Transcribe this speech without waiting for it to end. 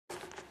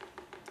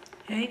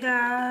Hey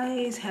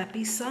guys,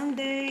 happy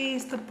Sunday.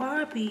 It's the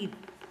Barbie.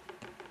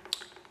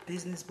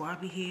 Business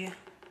Barbie here.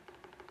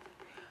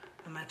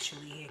 I'm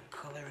actually here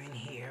coloring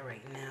hair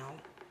right now.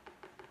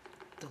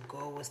 The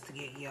goal was to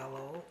get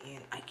yellow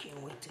and I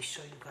can't wait to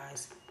show you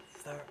guys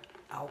the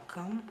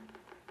outcome.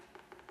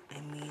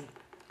 I mean,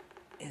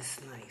 it's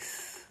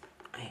nice.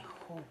 I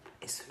hope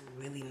it's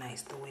really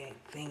nice the way I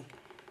think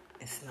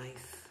it's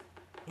nice.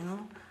 You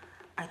know,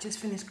 I just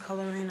finished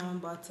coloring.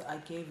 I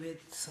gave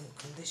it some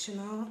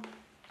conditioner.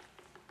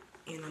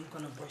 And I'm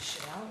gonna brush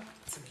it out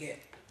to get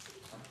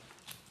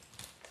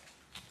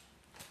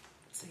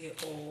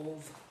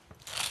all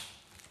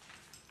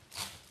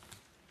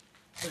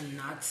the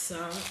knots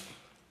out.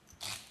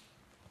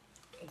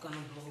 I'm gonna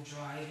blow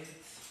dry it.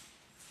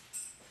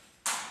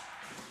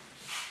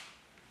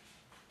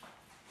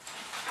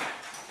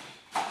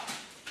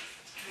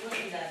 It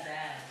wasn't that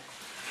bad.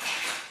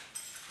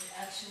 It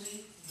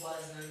actually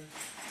wasn't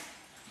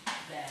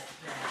that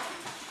bad.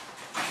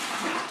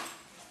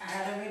 I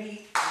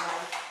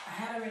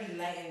had already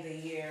lightened the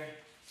hair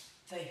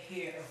a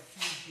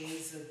few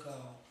days ago.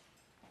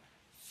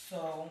 So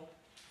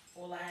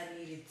all I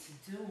needed to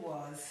do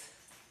was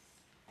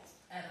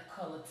add a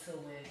color to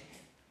it.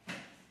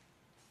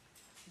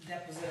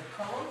 Deposit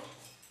a color,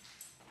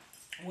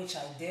 which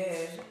I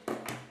did.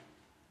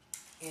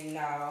 And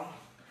now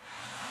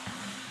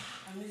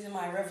I'm using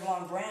my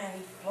Revlon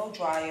brand blow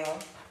dryer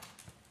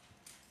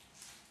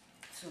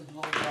to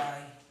blow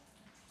dry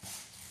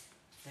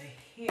the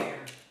hair.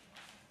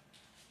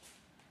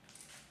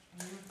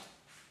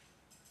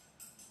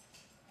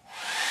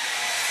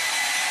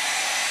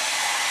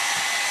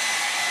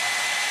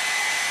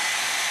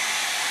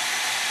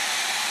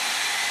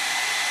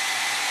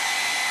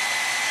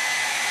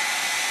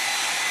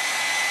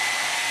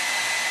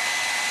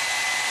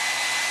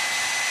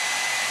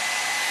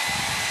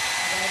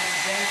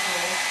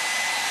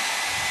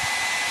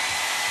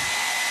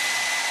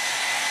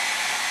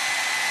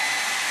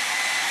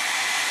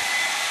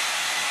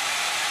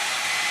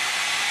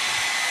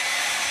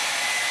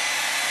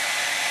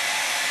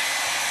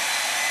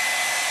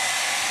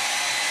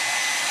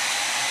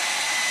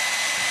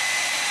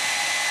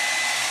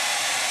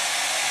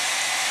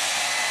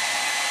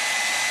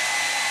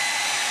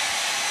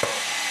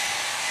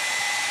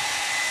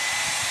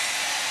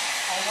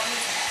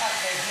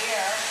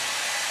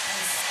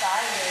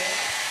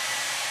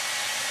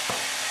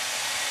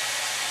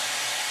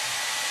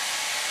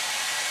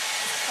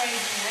 Crazy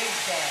Wig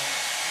Era,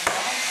 you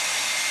know?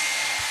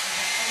 It's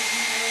a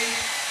crazy wig.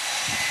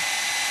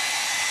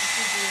 This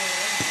is the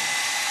wig.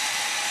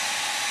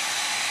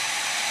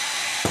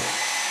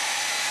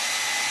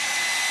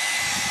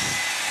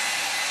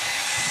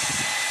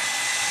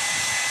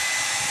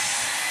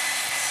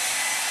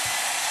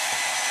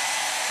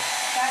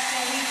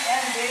 Fashion week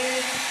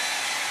ended,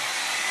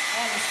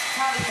 and it's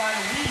Taliban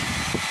week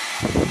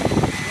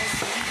this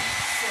week.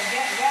 So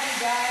get ready,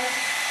 guys.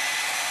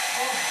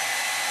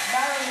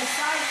 Battle the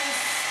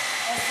science,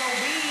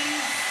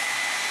 SOBs.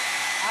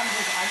 I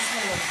just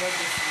want to look good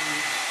this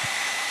week.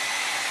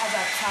 I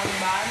got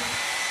Taliban.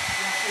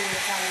 My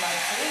favorite Taliban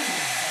crazy.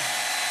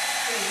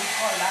 Crazy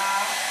color.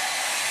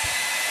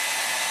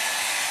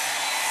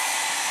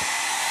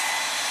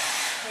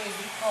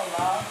 Crazy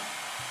color.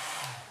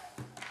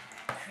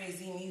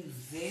 Crazy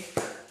music.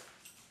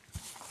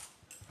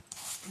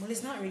 But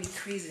it's not really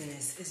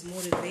craziness. It's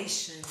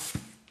motivation.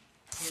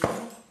 You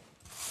know?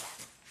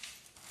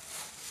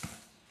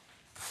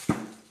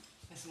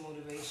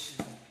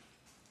 Motivation.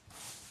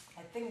 I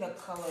think the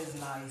color is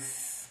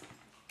nice.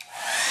 The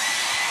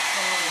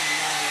color is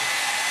nice.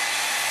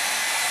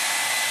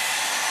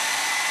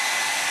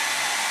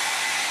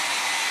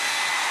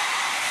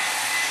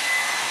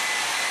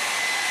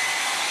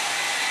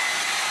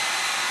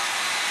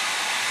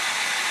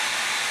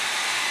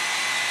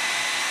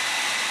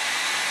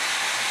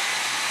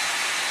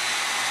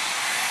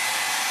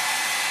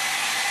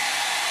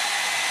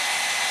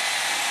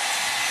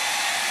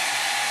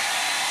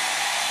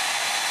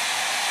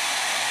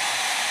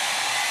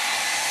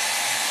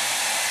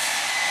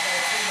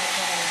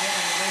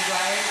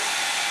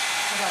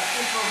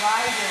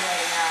 Improvising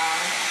right now.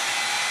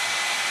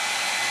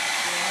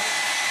 Yeah.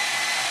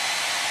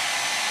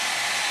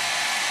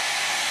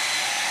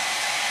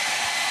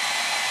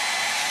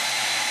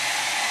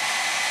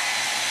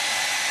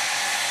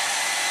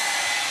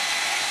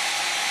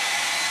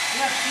 We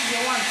have PJ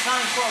one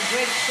time for a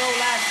great show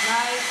last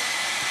night.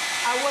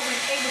 I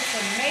wasn't able to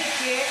make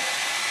it,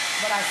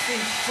 but I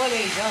seen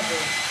footage of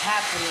it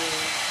happening.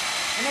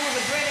 And it was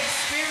a great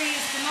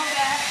experience to know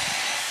that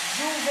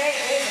Juve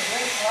is a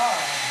great club.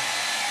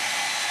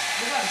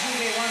 We got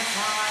Juve one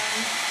time.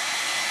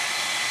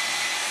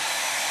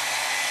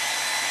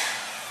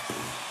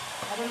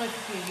 I don't know if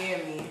you can hear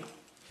me,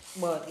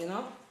 but you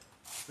know,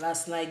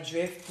 last night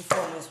Drift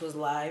performance was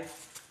live.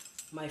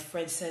 My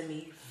friend sent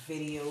me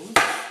videos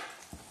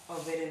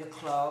of it in the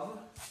club.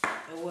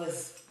 It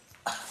was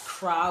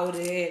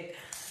crowded.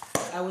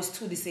 I was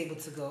too disabled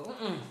to go.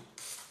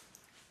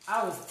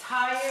 I was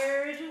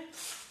tired.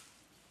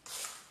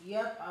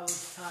 Yep, I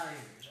was tired.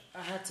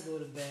 I had to go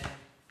to bed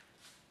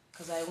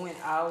because I went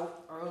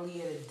out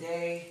earlier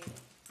today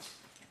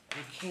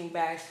and came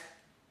back.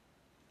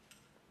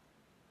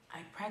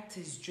 I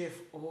practiced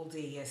drift all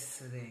day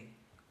yesterday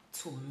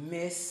to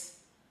miss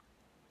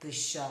the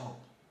show.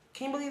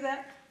 Can you believe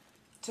that?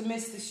 To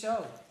miss the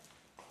show.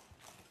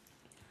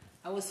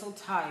 I was so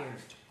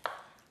tired.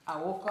 I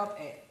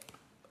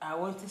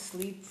went to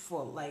sleep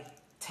for like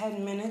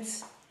 10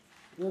 minutes.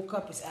 Woke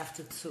up, it's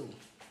after 2.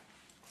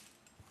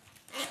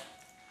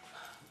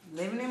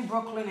 Living in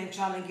Brooklyn and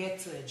trying to get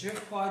to a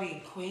drift party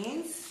in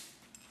Queens.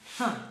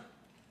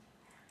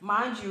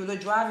 Mind you, the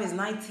drive is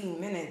 19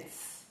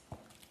 minutes.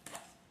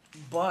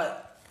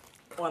 But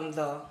on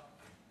the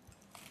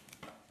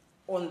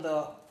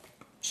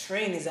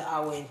train is 1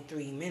 hour and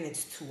 3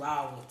 minutes, 2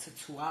 hours to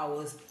 2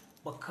 hours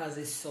because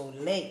it's so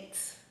late.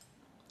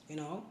 You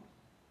know?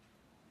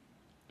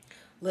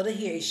 Little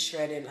hair is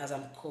shredding as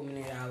I'm combing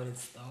it out and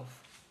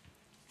stuff.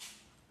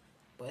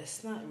 But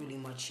it's not really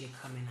much hair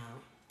coming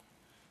out.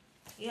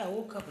 Yeah, I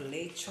woke up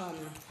late trying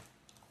to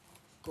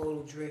go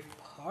to drift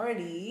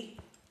party.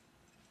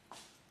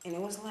 And it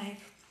was like,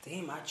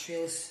 damn, I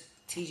trailed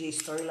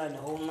TJ's storyline the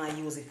whole night.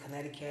 He was in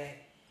Connecticut.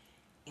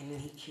 And then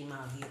he came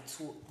out here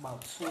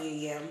about 2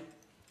 a.m.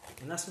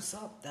 And that's what's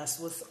up. That's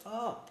what's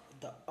up.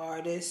 The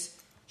artist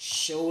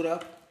showed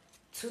up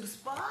to the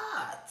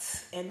spot.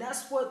 And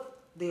that's what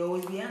they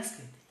always be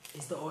asking.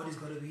 Is the artist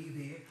going to be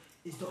there?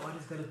 Is the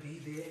artist going to be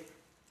there?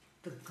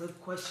 The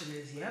good question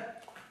is,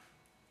 yep.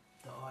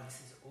 The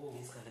artist is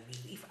always going to be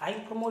there. If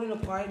I'm promoting a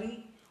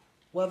party,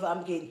 whether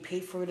I'm getting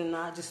paid for it or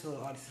not, just know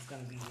the artist is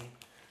going to be there.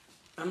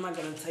 I'm not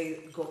going to tell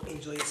you, go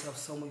enjoy yourself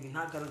somewhere. You're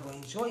not going to go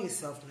enjoy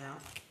yourself now.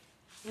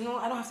 You know,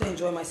 I don't have to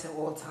enjoy myself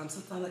all the time.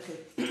 Sometimes I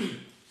could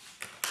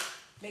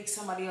make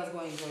somebody else go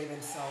enjoy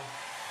themselves.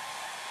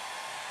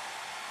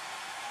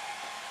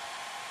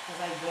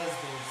 Because I does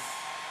this.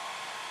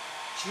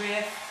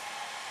 Drift,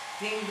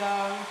 Ding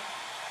Dong,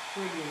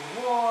 Caribbean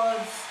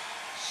Awards,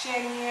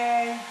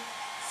 Shenyang,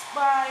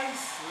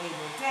 Spice,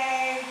 Labor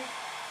Day,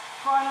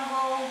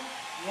 Carnival.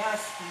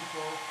 Yes,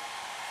 people,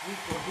 we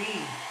could be.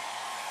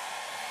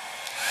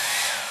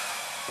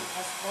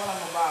 That's all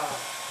I'm about.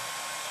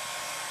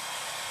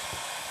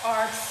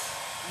 Arts,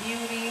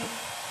 beauty,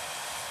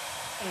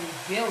 and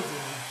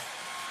building.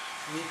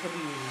 We could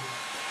be.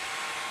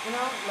 You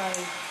know,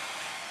 like,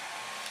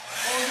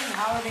 all these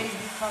holidays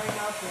be coming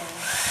up and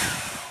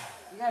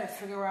you gotta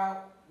figure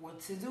out what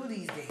to do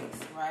these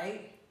days,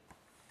 right?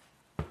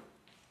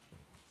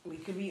 We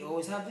could be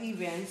always have the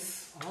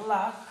events on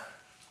lock.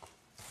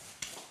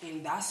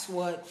 And that's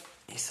what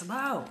it's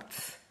about.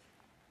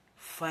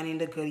 Finding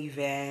the good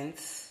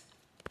events,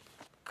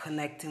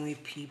 connecting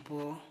with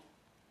people,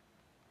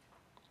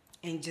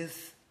 and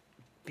just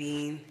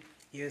being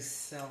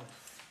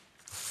yourself.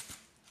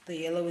 The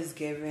yellow is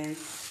given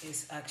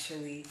is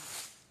actually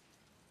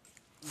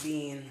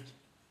being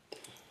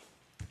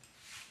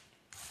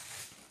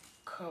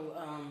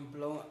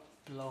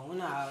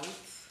blown out.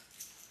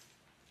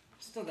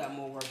 Still got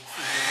more work to do.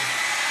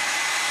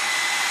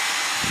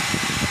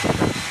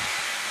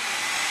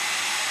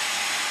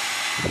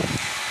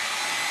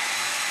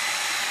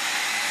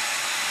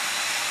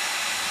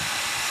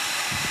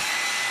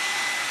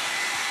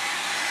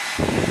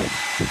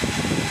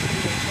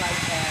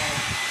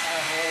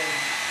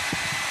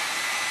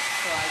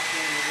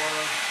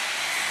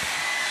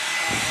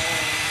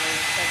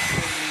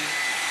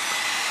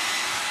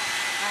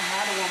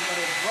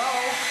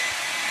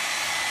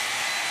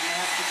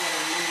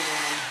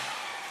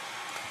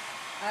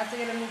 I have to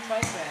get a new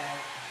tripod.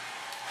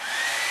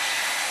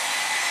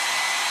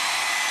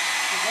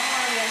 So don't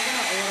worry, I'm going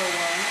to order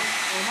one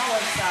on my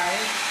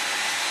website.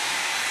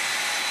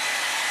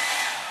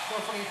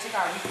 Don't forget to check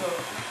out Rico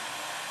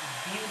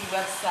Beauty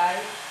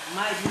website,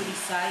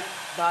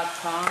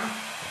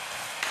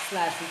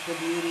 mybeautysite.com/Rico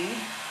Beauty.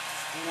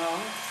 You know,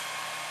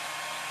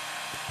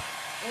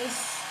 it's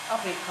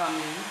up and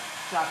coming,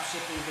 drop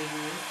shipping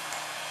business.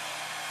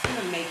 It's in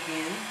the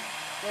making.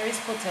 There is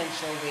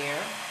potential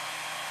there.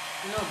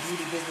 You know,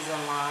 beauty business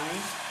online,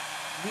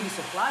 beauty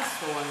supply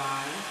store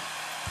online,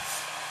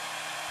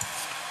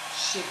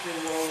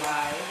 shipping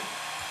worldwide,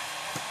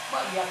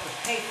 but you have to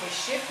pay for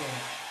shipping.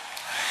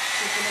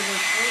 Shipping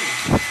isn't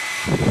free.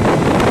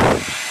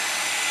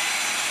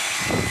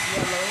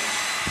 Yellow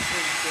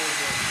is good.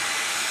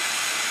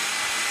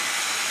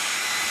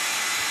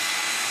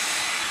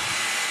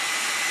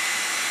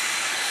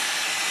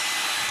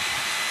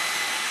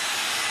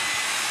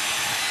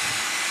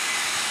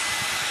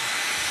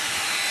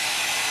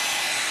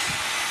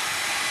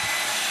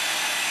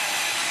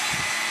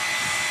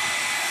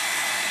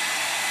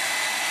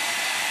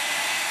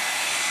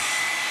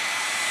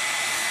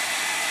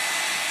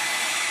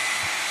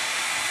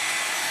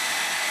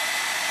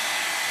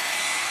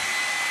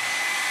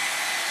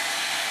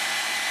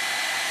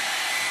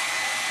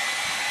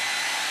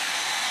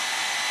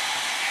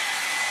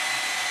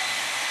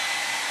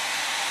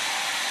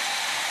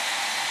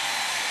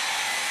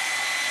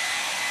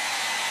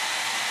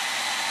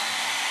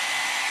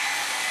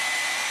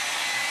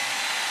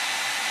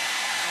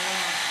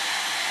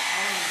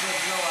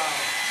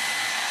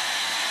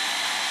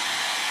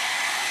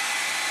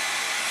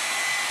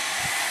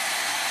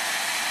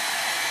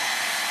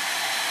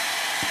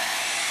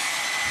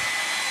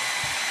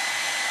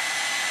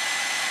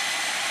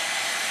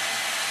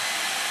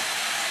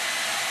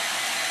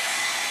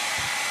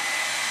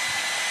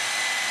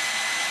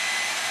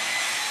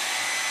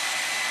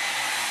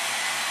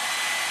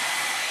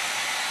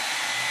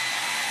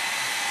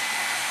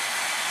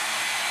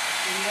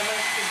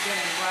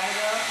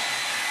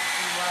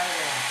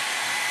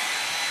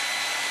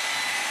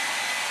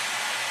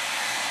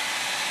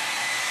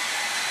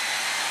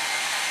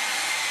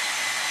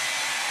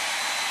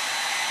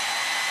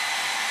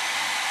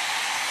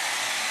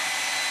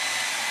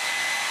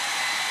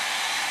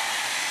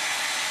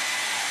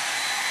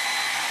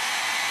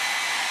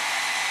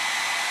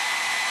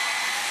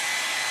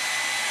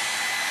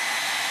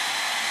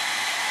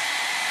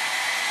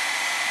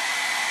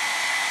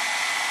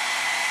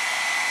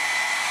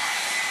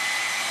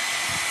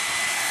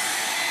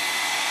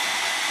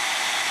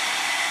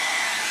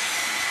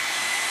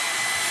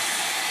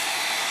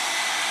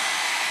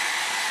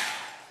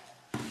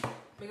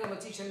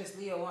 teaching Miss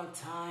Leah one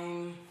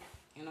time,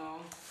 you know,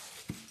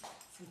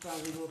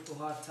 sometimes we go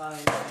through hard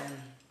times and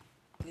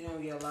we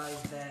don't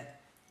realize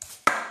that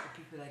the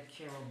people that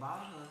care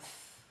about us,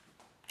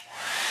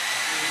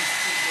 we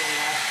still go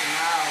lashing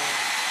out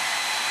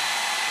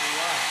for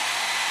what?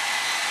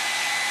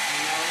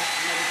 You know,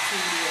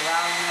 negativity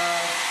around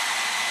us,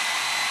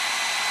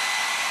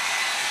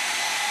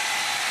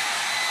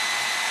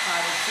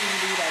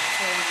 positivity that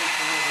turns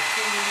into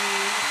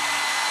negativity.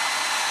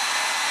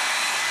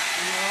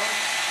 You know,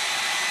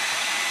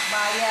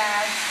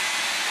 bias.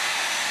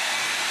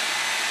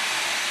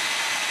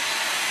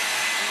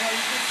 You know,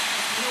 you just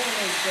know when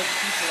there's good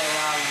people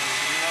around you,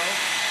 you know?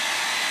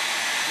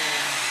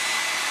 Yeah.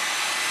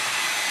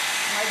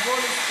 My goal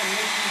is to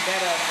make you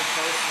better as a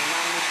person,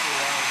 not make you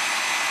worse.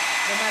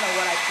 No matter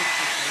what I put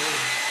you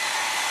through.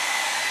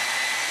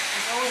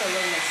 It's always a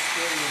learning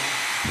experience.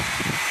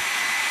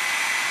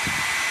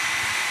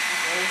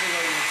 It's always a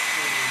learning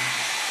experience.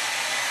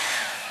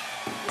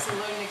 It's a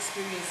learning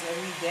experience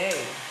every day.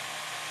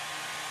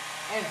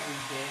 Every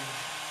day.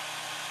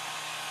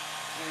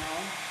 You know?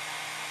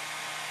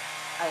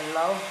 I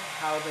love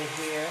how the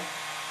hair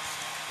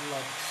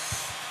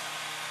looks.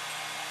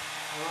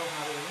 I love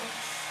how it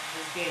looks.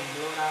 It's getting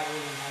blown out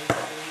really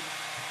nicely.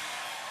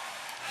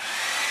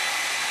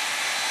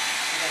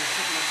 I gotta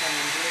put my time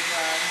in blow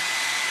dry.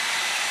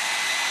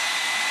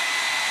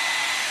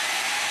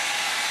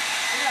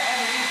 You know,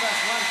 Evan Rivas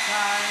one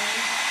time,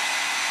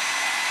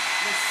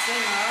 the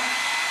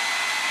singer.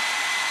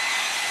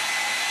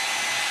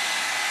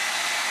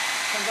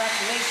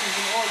 Congratulations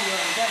on all your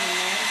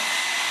endeavors.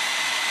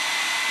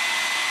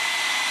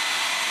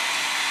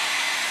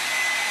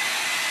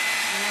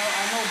 You know,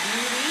 I know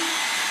beauty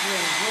you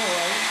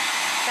enjoy,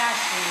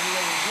 fashion you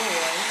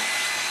enjoy,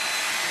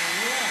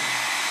 and yeah.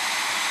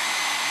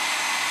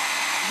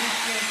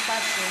 Beauty and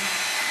fashion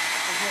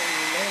is what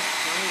we live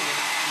through in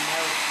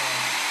America.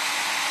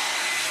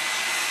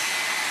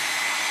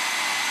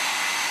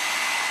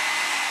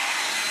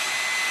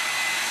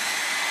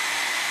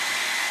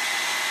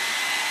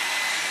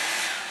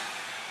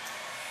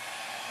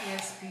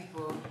 Yes,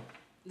 people,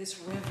 this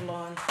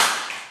Revlon,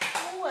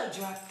 oh, I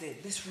dropped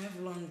it. This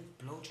Revlon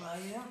blow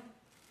dryer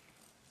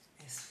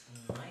is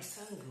nice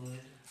and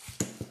good.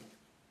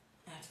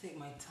 I have to take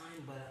my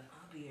time, but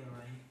I'll be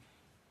alright.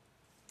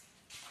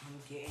 I'm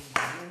getting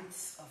the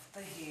roots of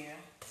the hair,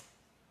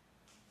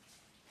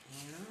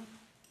 you know,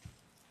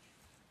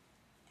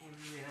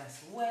 everywhere that's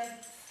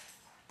wet.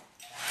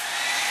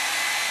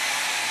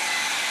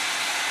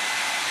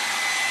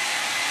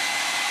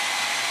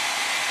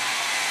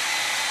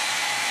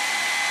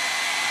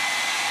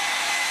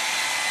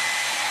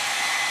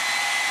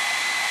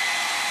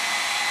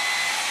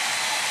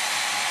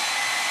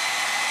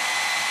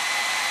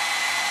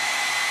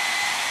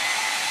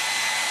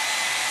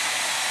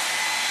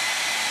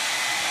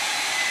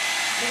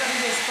 Big up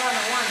DJ Spawn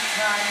at one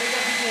time. Big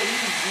up DJ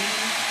Easy.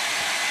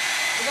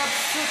 Big up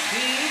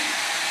Suki.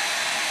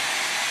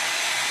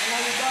 And now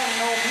you don't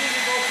know,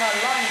 music go to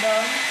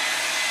London.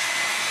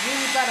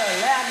 Music out of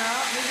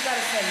Atlanta. Music out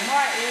of St.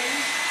 Martin.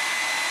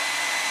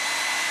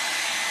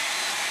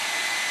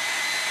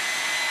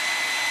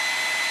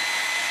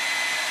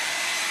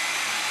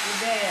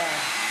 You're there.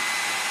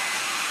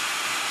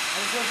 I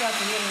just want y'all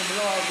to hear me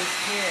blow out this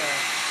hair.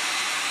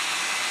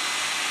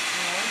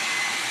 You know?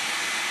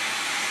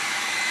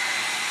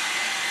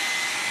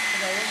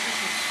 I want you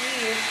to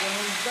see it when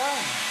it's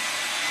done.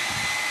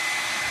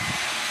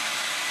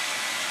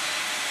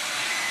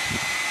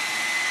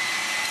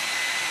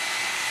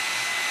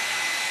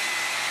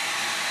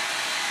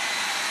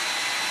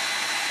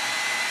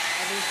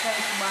 I've been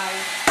trying to buy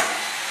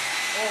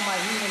all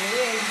my human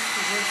wigs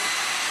to just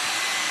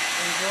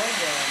enjoy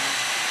them.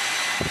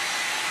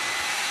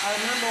 I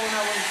remember when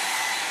I was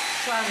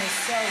trying to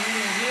sell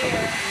human hair,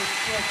 it was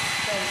too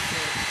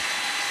expensive.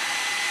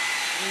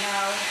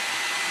 Now,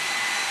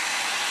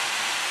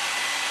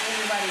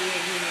 everybody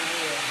wear human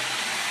hair.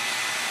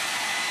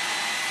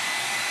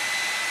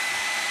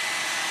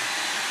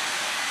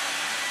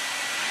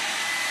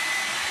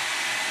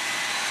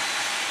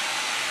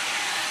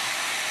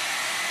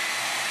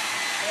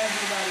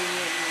 Everybody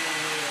wear human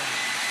hair.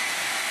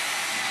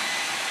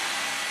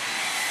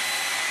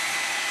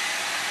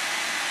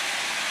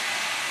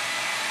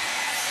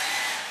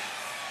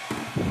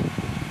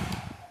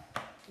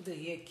 The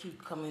hair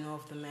keep coming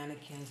off the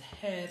mannequin's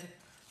head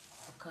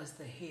because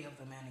the hair of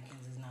the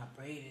mannequins is not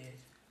braided.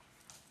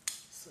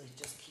 So it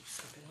just keeps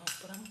slipping off.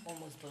 But I'm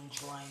almost done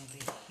drying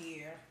the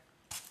hair.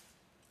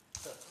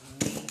 The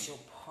major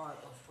part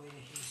of where the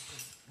hair is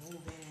just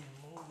moving and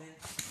moving.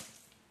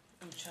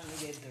 I'm trying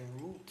to get the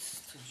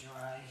roots to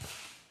dry.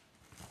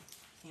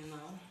 You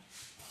know.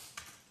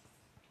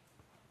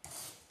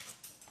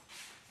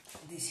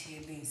 This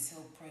hair being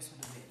silk pressed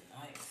would have been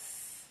nice.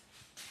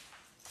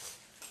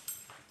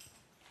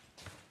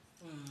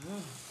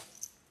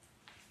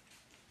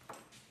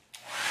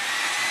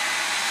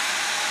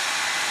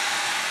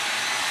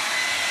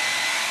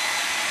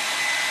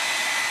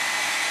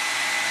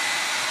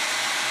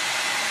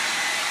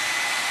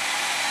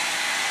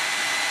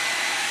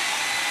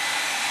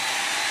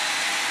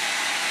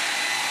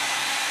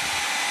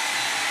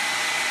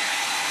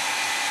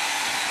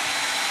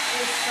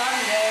 It's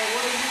Sunday.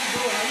 What are you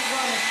doing? Are you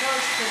going to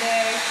church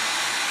today?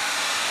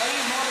 Are you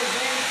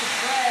motivated to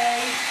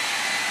pray?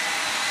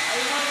 Are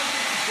you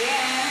motivated to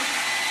dance?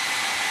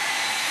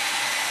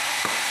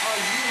 Are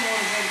you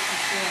motivated to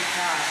stay on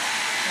time?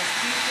 Because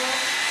people,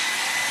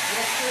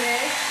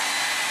 yesterday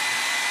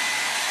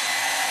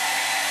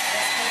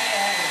I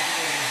had a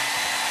day.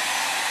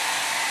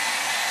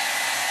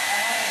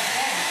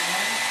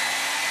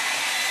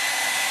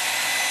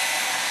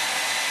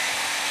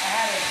 I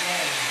had a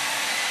day.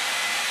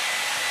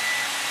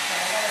 So I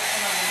gotta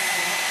come up with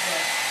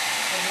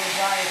the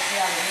anxiety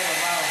out of here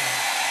about it.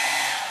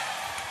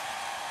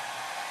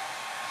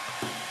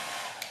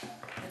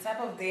 The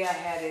type of day I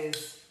had is,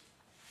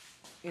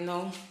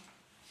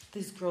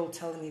 this girl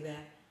telling me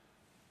that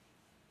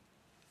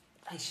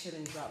I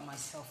shouldn't drop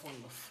myself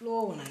on the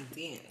floor when I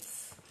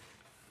dance.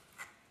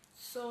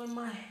 So in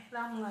my head,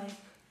 I'm like,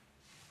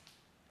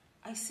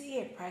 I see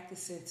her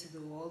practicing to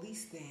do all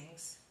these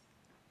things.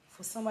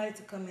 For somebody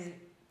to come and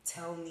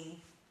tell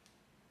me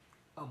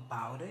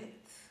about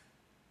it?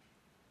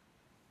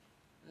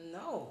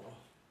 No.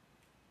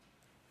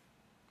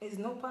 There's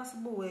no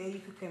possible way you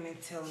could come and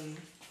tell me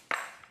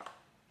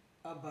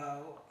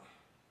about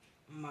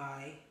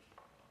my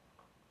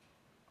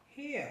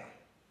hair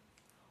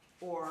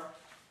or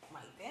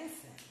my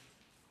dancing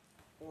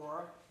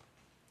or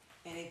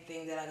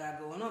anything that I got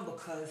going on,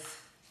 because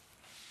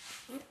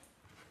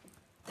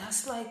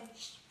that's like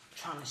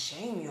trying to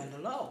shame me on the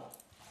low.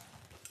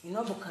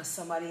 Because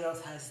somebody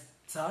else has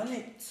done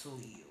it to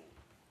you.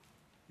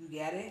 You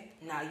get it?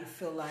 Now you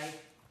feel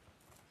like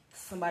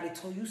somebody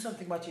told you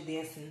something about your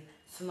dancing,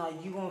 so now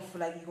you're going to feel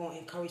like you're going to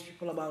encourage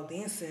people about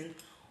dancing,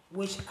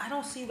 which I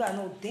don't see you got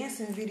no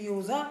dancing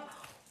videos up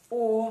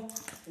or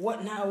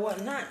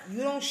whatnot. You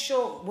don't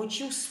show what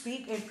you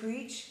speak and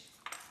preach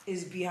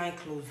is behind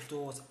closed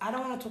doors. I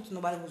don't want to talk to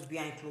nobody who's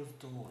behind closed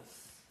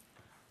doors.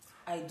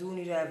 I do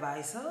need an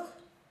advisor,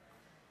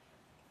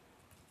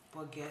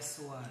 but guess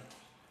what?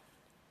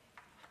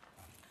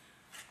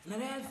 Not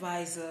an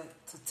advisor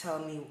to tell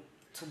me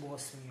to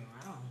boss me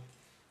around.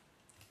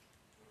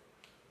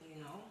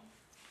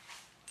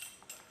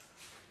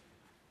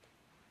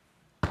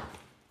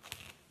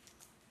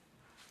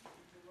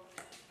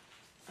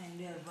 And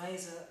the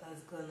advisor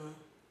is gonna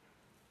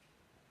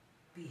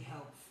be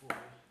helpful.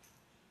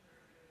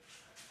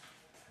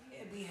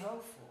 Yeah, be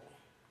helpful.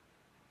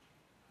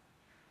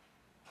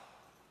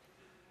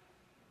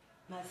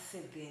 Not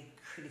sit there and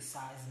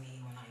criticize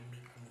me when I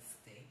make a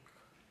mistake.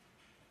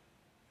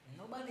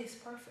 Nobody's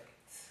perfect.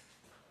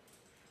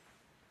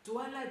 Do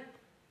I like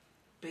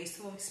based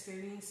on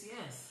experience?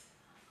 Yes.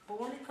 But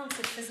when it comes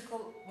to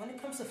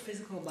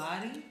physical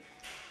body,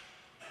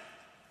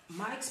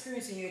 my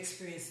experience and your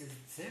experience is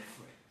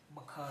different,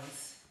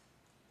 because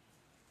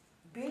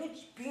being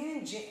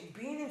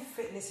in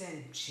fitness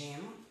and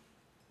gym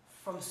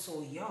from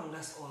so young,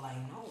 that's all I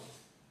know.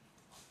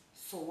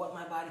 So what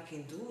my body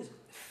can do is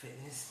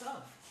fitness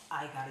stuff.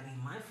 I gotta be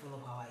mindful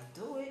of how I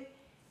do it,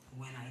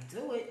 when I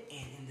do it,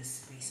 and in the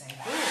space I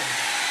do it.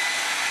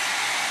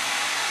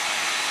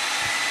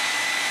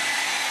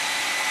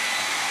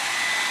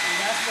 And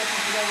that's what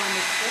people don't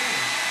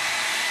understand.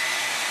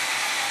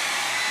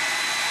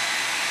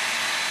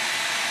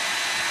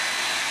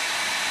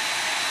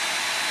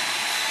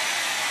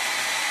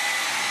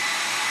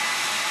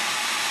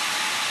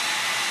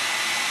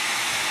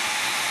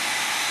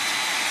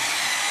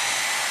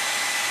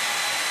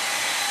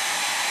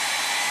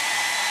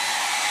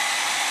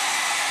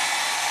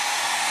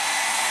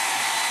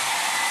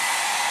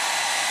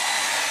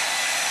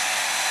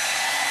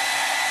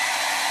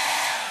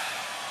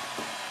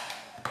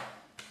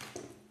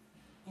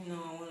 I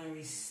want to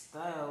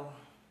restyle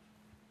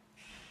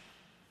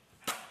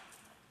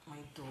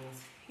my doors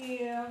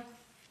here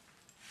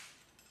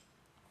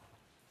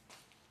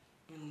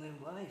and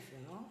live life,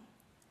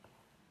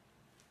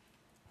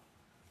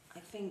 I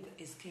think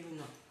it's giving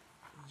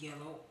a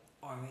yellow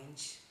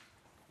orange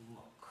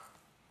look,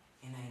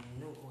 and I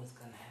knew it was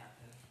gonna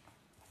happen.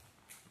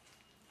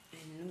 I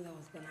knew that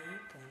was gonna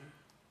happen.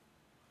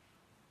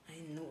 I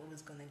knew it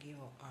was gonna give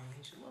an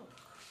orange look.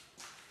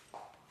 I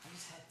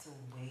just had to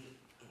wait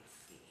and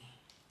see.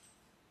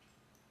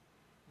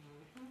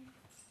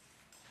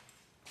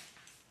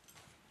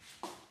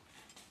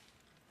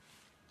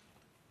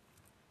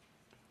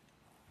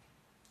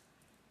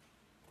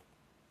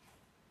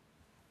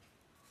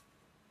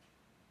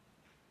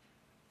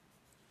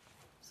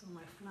 So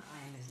my flat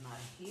iron is not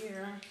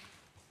here,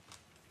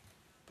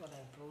 but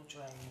I blow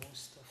dry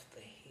most of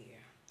the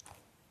hair.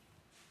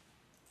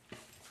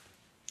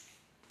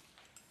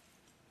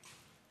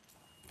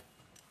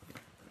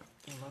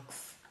 It looks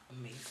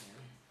amazing.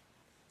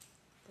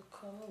 The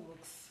color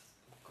looks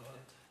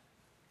good.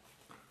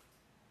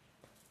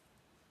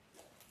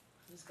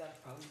 Just gotta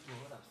probably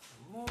blow it up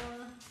some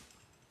more.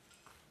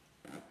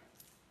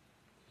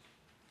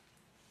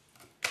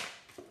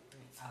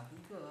 And I'll be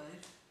good.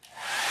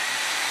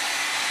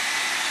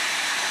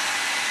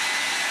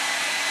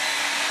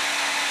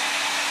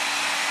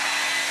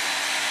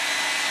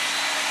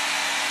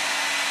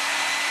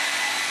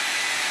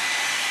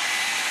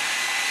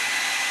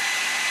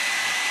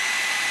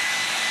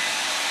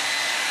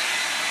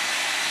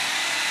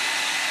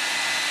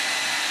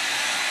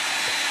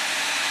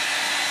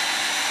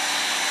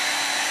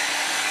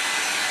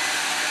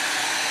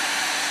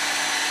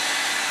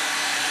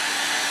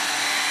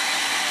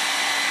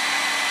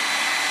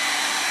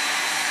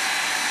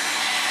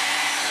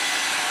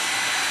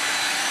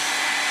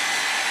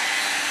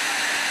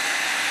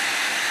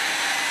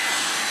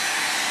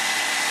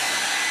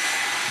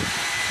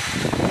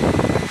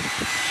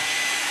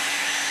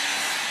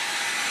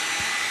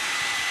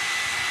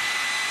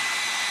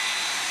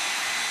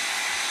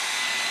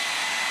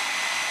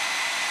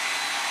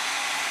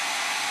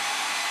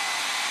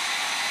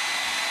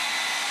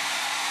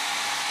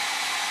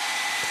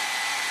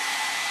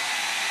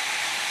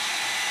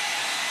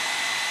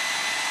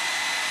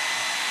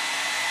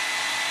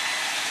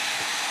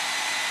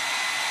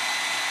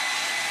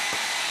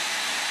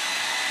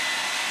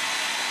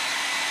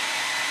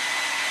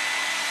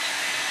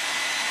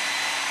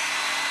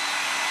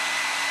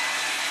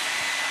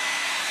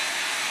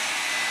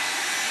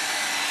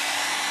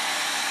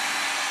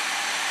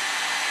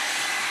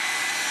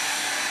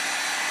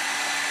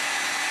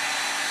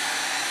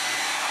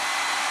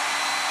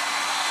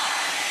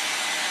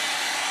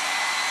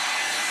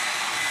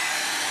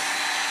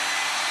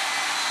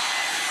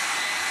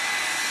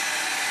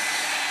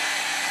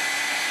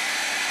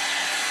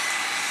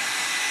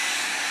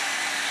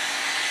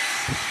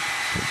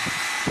 Ooh, I'm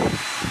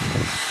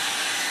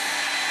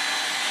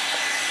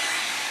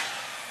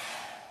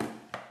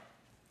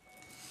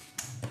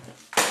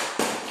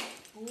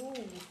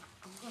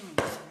gonna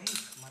break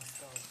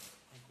myself.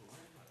 Like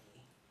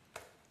literally.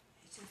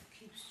 It just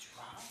keeps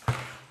dropping.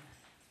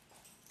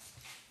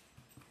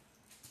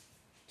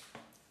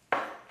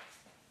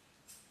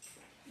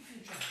 If you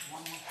just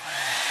one more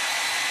time.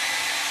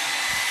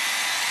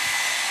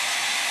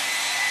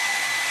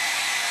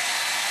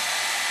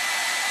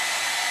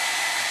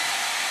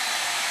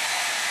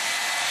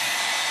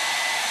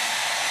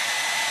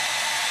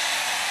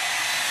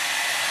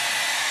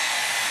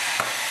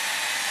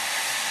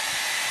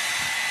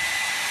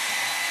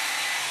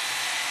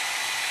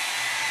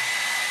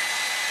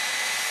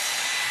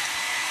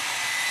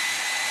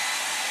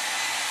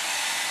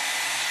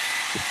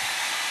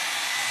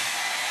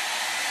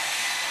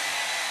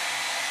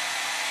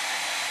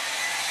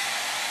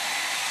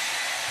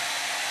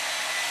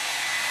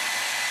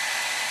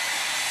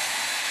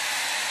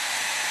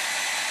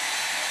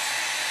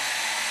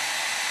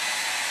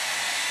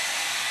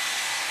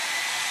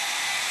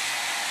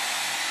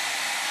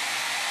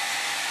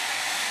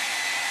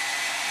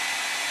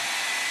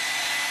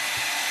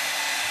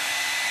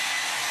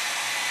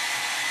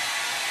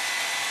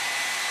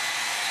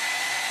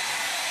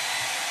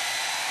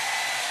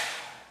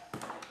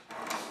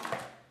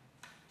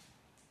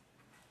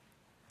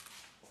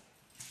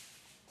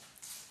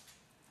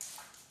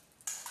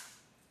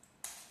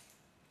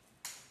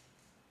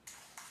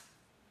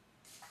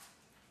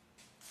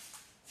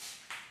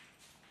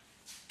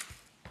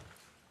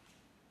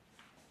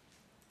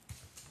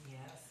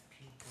 Yes,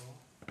 people.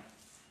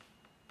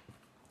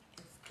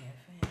 It's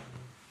giving.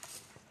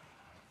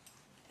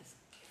 It's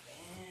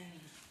giving.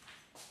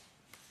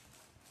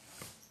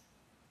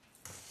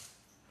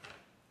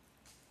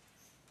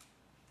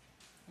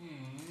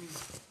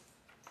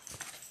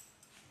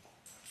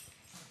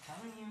 I'm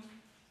telling you.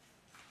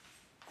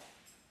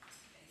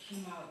 It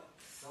came out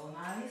so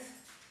nice.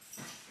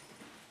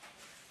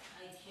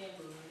 I can't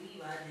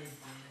believe I did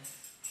this.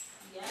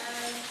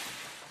 Yes.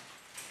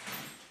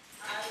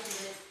 I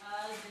did it.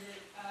 I did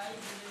it. I did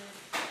it.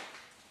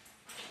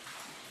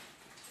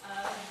 I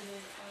did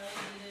it. I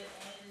did it.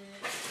 I did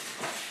it.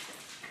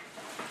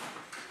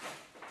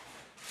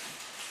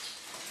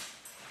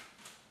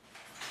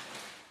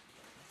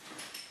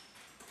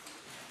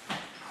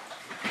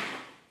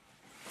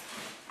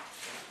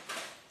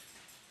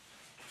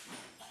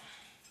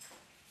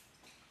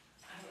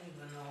 I don't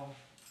even know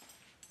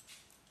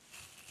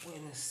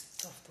where the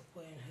stuff to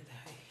put in her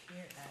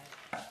hair at.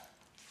 Like,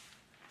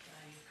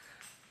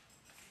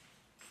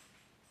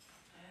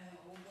 I had a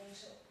whole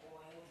bunch of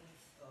oil and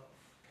stuff.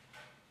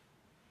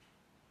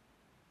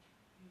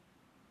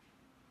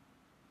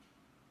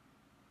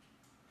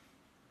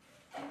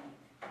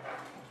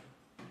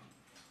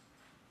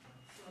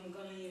 So I'm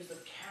gonna use the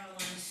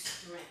Caroline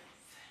Strength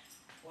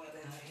oil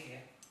in her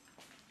hair.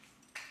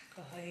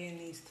 Cause her hair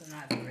needs to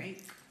not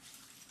break.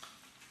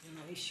 You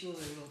know, if she was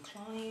a real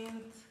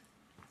client,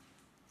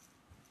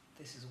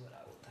 this is what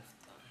I would have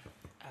done.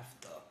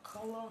 After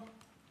color,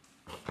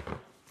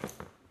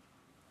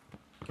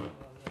 give her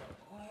a little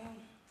oil.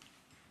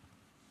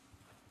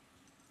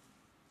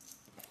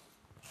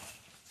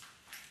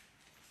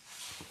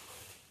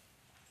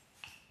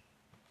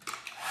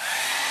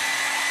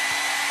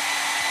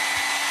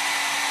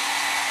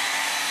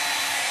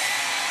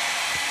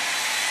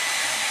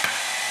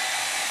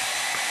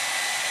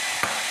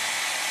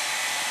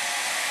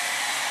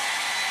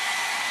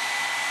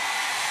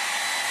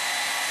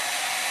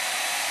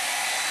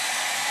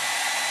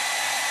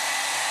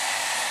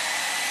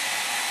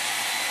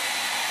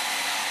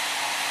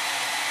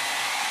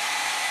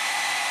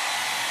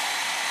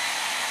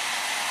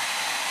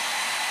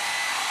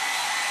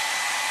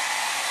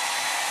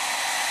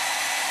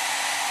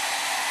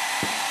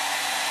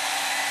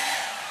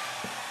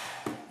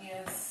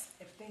 Yes,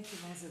 I think it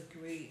has a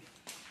great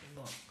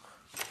look.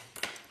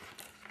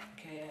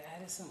 Okay, I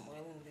added some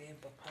oil in there,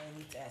 but probably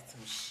need to add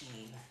some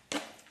sheen.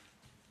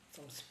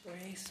 Some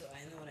spray, so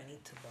I know what I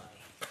need to buy.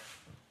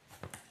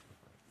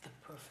 The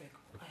perfect,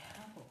 I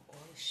have an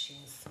oil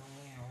sheen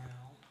somewhere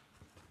around.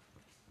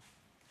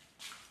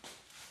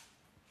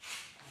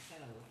 I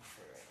gotta look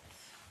for it.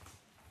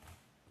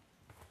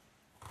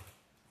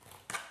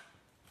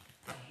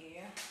 The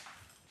hair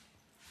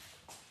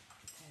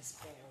has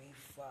been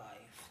revived.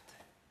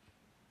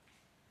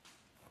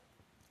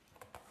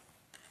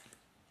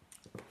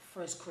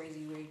 First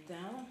crazy wig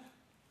down.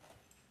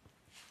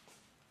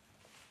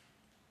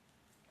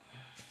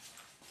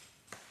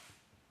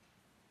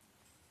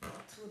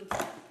 To the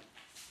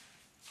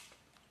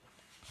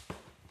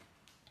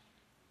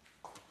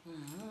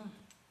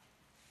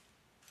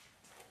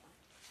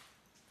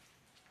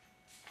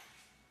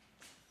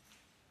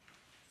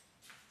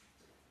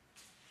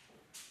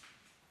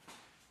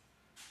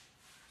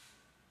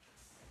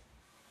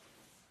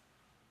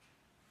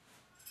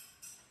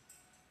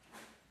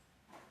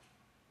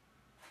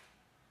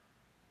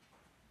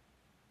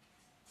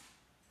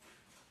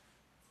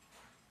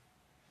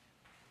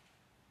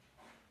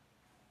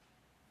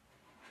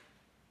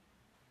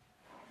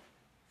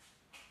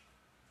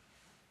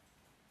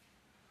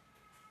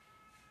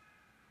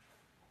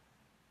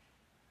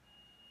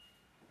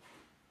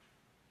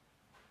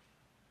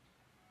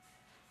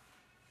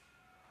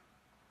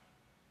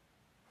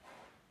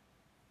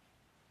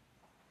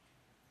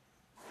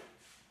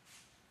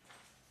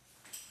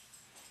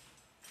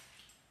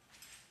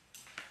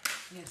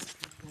Yes,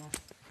 people.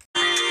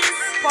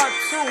 Part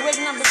 2, wig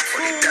number 2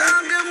 is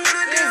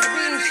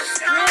being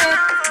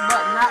stripped,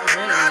 but not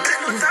really.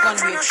 It's going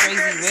to be a crazy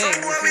wig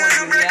if you want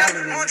to be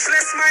reality. We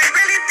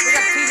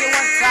got TJ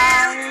one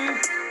time.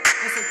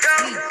 It's a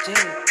TJ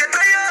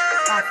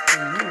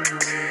afternoon.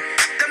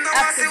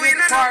 After this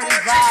party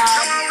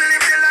vibe.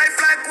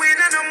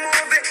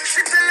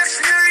 She tell us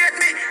she rate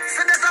me,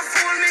 so that I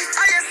fool me.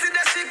 I see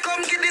that she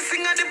come get this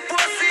thing at the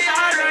pussy.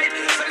 Alright,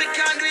 so me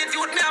can't do it,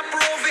 youth me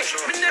approve it.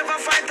 Me never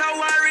fight a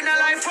war in a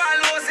life,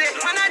 I lose it.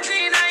 Man a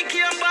G I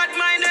came bad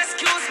mind,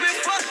 excuse me.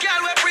 Fuck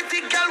girl, we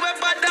pretty girl, we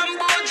bad and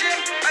bougie.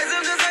 I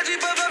say just a jeep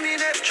over me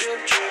neck.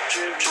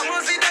 I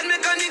must see that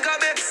make a nigga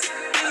vex.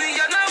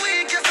 Million a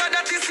week, yes, so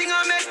that this thing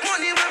I make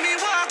money when me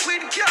walk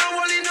with can't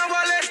hold in a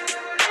wallet.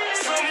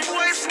 Some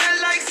boys smell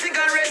like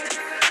cigarette.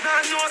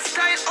 Nah, no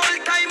style, all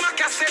time a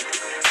cassette.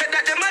 Said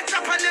that them a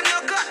chop and them no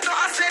got no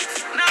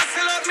assets. Now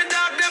sell out me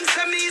dog, them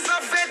say me is a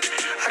vet.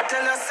 I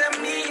tell her say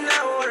me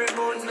nah worry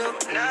about no.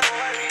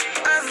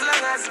 As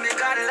long as me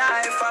got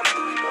life, I'm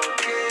doing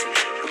okay,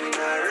 doing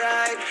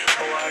alright.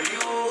 How are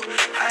you?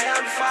 I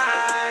am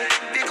fine.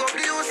 Big up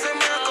the youth, say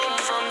me I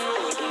come from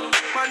road.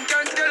 Man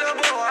can't tell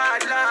about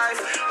hard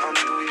life. I'm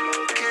doing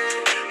okay,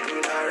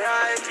 doing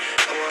alright.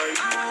 How are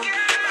you?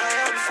 I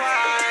am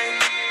fine.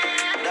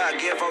 Dog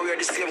gave away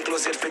the same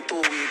clothes yet for 2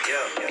 weeks.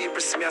 Yeah.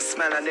 People see me a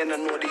smile and then I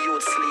know the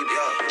youth sleep.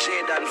 Yeah.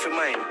 Jaden for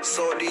mine,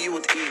 so the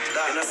youth eat.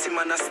 Dog. And I see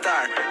man a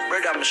star,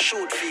 brother me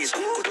shoot feet.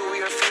 Could do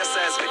wear face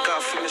size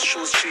because for me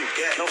shoes cheap.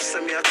 Yeah. Now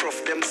see me a rough,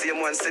 them same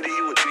one say the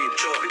youth beat.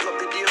 Sure. Pick up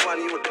the day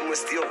one youth, them we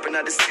stay up in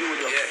the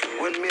studio.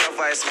 Yeah. When me a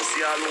voice, we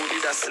see all who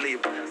did a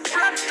sleep.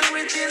 Flat to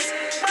riches,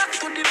 back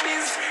to the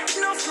biz.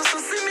 Enough to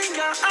see me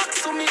and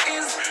ask to me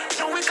is.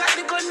 Now we got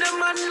the gun, them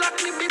man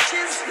lock me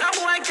bitches. Now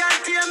I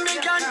can't hear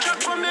me, can't check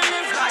for me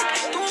live like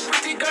two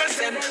pretty girls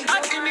and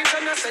I in it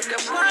and I said them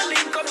one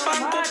link up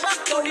and go back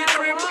to the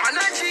crib. And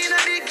I Gina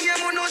the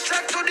game, no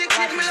chat to the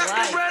kid. Me lock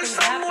the world,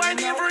 some boy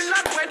never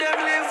lock where them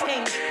live.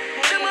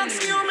 Them ask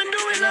me how me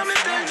doing and me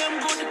tell them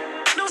good.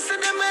 No say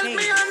them help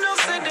me and no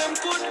say them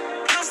good.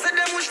 No say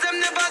them wish them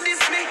never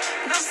diss me.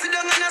 No sit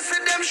down and I say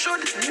them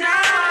should. Nah,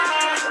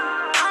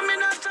 I mean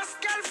not just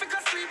girl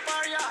figure sleep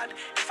or yard.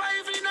 If I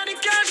even know the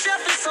girl she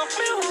have to suck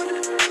me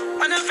wood.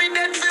 And if it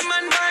dead for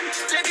man man,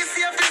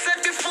 legacy have to set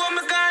before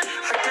me gone.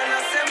 I tell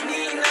her say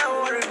me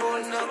now worry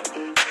about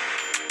nothing.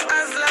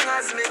 As long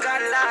as me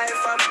got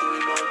life, I'm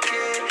doing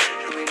okay,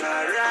 doing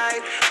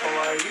alright.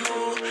 How are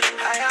you?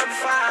 I am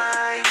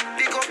fine.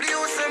 Pick up the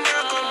youth and where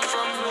I come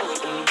from.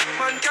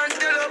 Man can't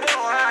tell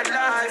about hard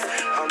life.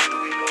 I'm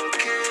doing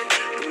okay,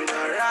 doing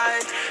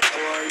alright.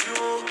 How are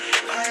you?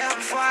 I am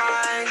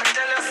fine. I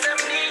tell her say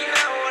me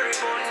now worry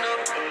about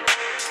nothing.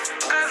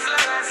 As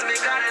long as me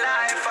got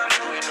life, I'm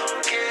doing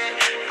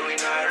okay, doing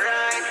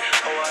alright.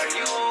 How are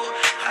you?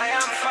 I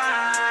am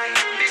fine.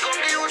 Pick up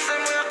the youth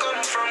and where I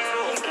come from.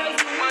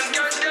 Man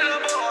can't tell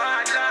about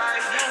hard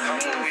life. I'm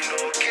doing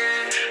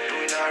okay,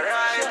 doing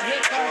alright.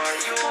 How are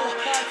you?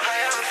 I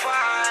am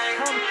fine.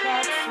 Comb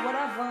cuts,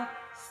 whatever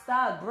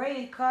style,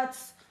 braid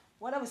cuts,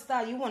 whatever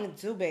style you want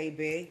to do,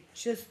 baby.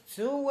 Just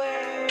do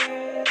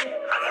it.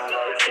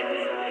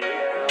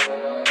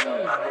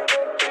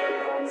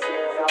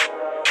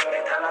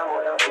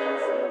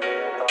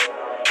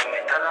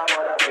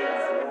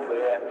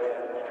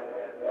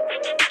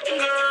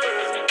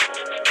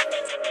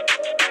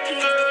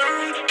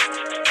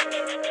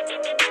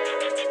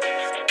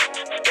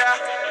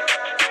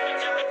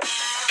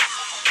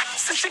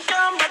 So she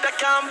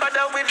can't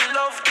bother with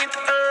love, it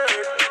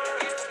hurt.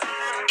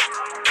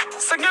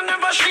 So you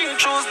never she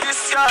choose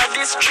this guy,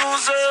 this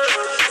chooser.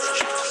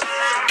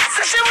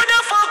 So she woulda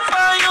fuck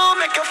for you,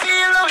 make you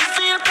feel how you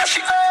feel, cause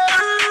she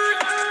hurt.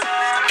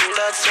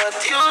 That's what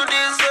you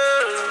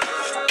deserve,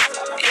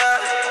 yeah.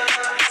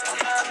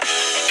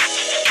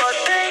 But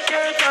take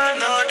your time,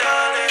 no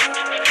darling.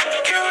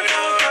 You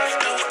don't have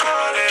to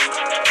call it.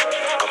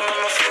 Come on,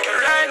 my figure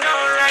right now,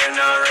 right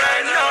now,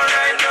 right now,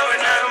 right now,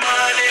 and I'm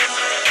on it.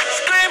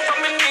 Scream for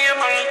my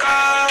name and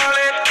call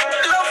it.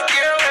 Love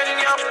you when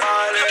you're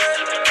falling.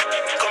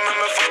 Come on,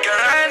 my figure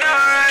right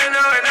now,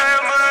 and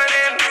I'm on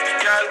it.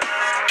 Girl,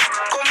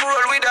 come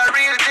roll with a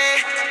real G.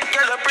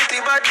 Girl, a pretty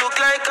bad look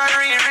like a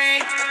Riri.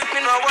 Me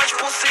no watch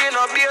pussy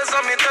no beer,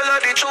 so me tell her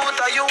the truth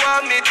that you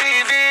want me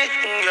TV.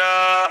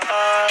 Yeah.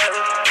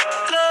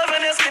 Love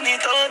when you spin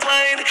it out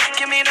wide.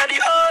 Give me the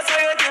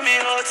outside, give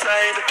me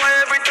outside. Why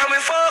every time we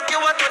fuck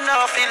you, what when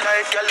I feel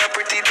like girl, you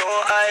pretty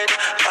don't hide.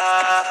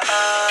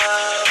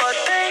 But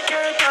take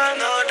your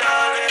time, no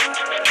darling.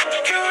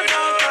 You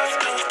don't have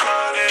to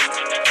call it.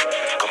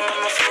 Come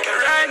on, my figure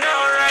right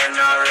now, right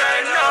now,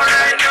 right now,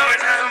 right now,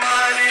 and I'm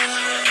on it.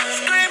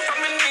 Scream for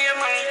my name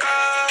and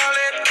call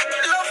it.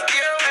 Love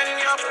you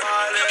when you're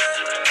falling.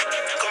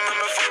 Come on,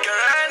 my figure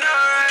right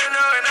now,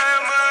 and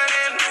I'm on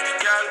it.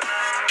 Girl,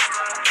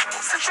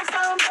 such a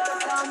calm,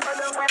 but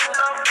the way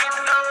love is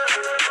done.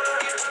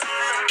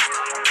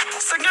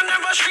 So you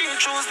never she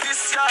choose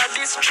this guy,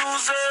 this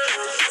chooser.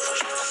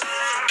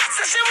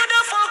 So she woulda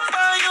fuck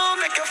for you,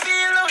 make you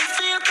feel how you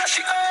feel, cause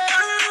she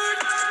hurt.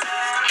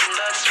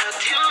 That's what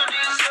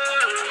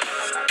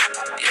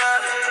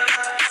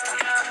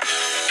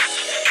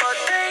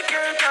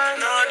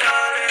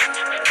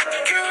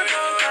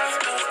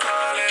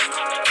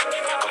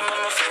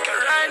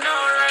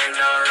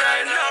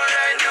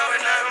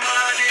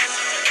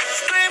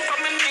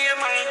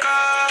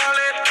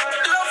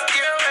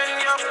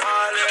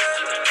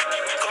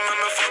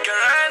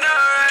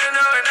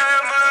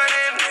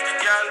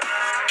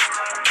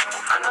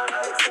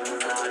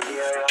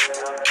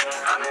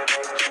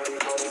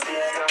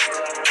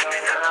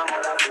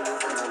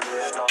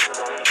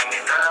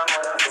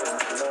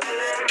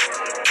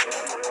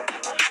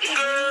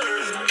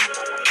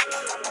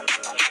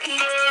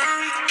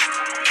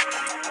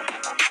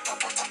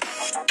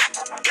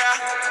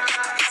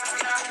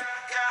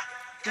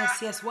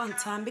Yes, one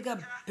time. Big up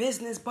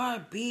Business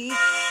Barbie.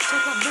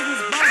 Check out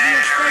Business Barbie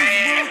on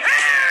Facebook.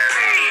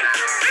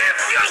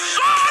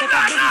 Check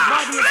out Business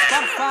Barbie on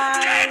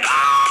Spotify.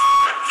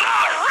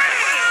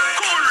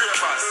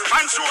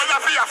 Man shoulder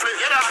for your flick,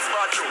 yeah that's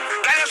about you.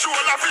 Can you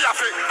shoulder for your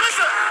flick?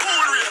 Listen,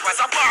 cool ravers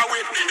a bar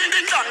with ding ding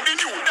ding dong, the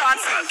new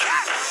dancing.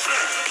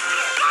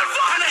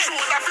 Can you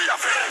shoulder for your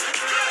flick?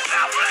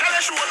 Can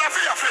you shoulder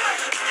for your flick?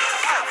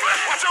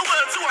 Watch your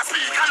words you a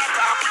speak and a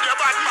talk with your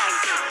bad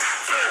mouth.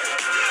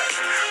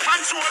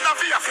 Man shoulder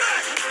for your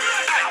flick.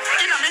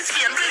 In a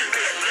mid-skin ring.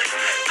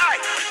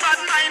 Bad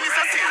mind is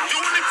a sin,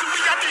 unity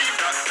we a team.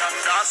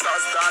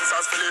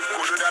 Dancers, Philip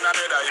cooler than a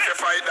leather. If you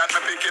fight that, me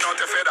picking out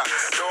the feather.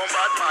 Don't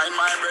bad mind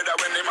my brother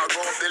when they ma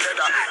go up the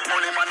ladder.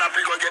 Money man up,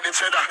 we go get the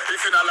cheddar.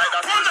 If you not like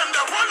that, hold them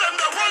there. Hold them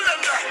there,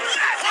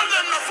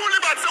 fully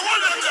back, so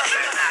hold them there.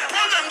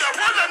 Hold them there.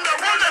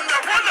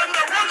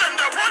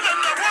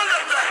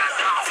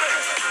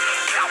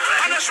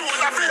 And the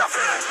shoulder for your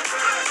face.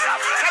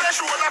 Tell the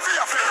shoulder for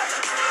your face.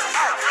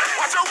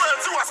 Watch your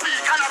words you a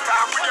speak and a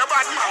talk with your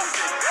bad mouth.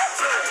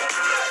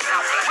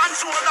 Man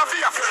shoulder for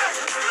your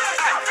face.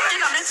 In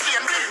a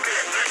mid-skin ring.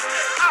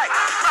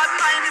 Bad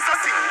mind is a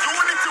sin.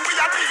 Unity we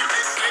a deal.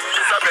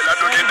 Isabella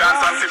do the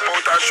dance and sip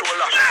out her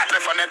shoulder.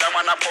 Left another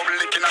man a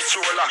public in a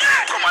stroller.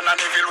 Come on and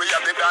evil we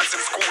have the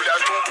dancing school.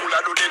 Too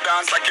cooler do the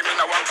dance like him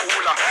in a one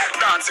cooler.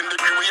 Dancing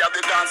degree we have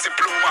the dancing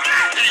pluma.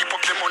 Heap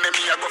up the money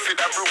me a go for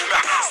the broom.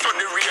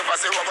 Study ravers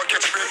say we go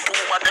catch brain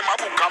puma. Them a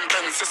book and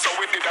pencil so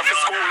we did that for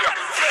school.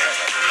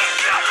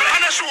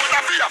 And a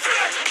shoulder for your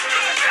face.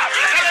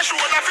 Tell a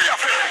shoulder for your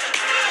face.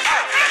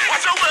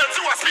 Watch your words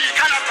you a speak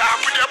and a talk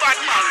with your bad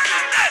man.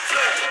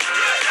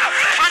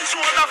 Man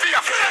shoulder for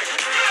your face.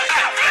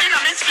 In a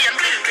mid-skin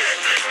ring.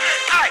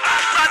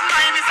 Bad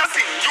mind is a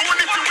sin.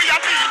 Unity we a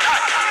deal.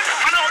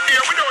 Man out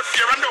there without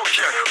fear and don't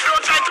care.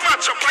 Don't try to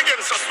match up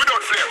against us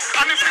without flare.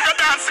 And if you go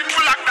dancing,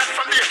 we'll lock that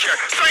from daycare.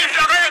 So if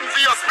you're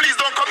envious, please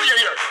don't come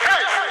here.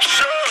 Hey,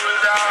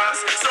 shoulders,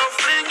 so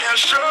fling your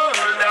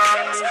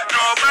shoulders.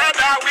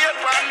 Nobody wait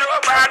for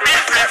nobody,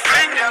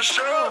 fling your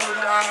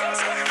shoulders.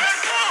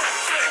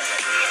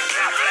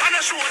 And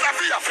a shoulder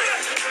for your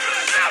face.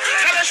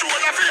 Tell a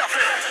shoulder for your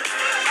face.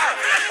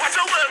 Watch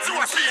your words you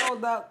a speak.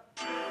 Hold up.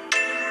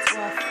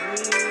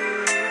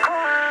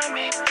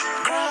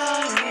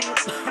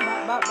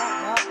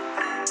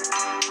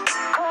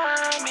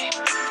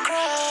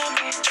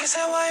 She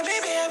said, why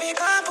baby, I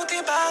can't put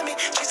it by me.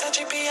 She said,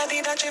 Chippy, I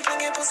did that, she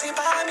fling it pussy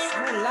by me.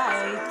 No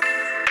lie.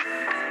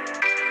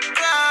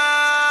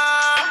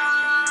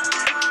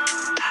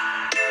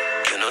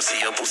 You know, see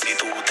your pussy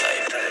 2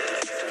 times.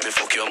 Me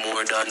fuck you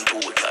more than 2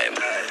 times.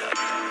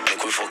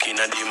 Make we fuck in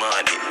the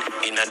morning.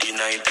 In the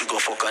night, we go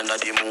fuck under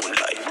the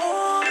moonlight.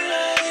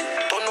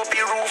 Turn up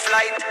your roof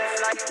light.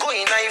 Go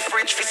in the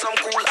fridge for some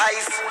cool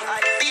ice.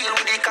 Deal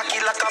with the cocky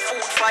like a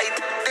food fight.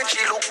 Then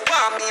she look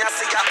for me and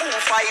say, who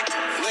fight?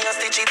 Me a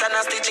stitch it and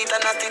a stitch it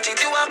and a stitch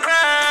it. You a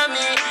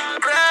Grammy.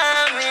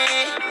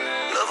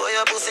 Love how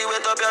your pussy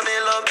wet up, you me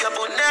love your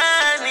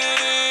punani.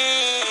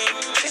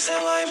 She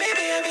said, why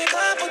maybe I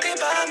can't put it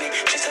by me.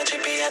 She said,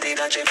 Chippy, I did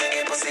that, she fling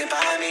it pussy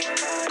by me.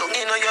 Don't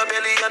in your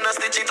belly and a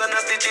stitch it and a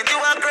stitch it. You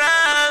a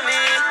Grammy.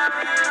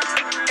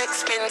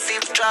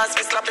 Expensive dress,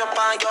 me slap your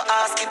pan, your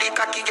ass, kid the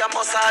cocky, your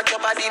massage, your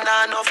body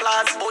nah no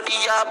flaws. Body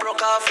ya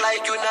broke off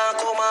like you nah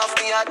come off.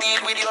 Me a deal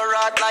with your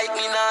rat like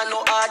me nah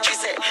no art. She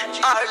said,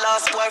 our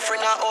last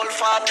boyfriend a all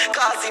fat.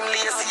 Cause him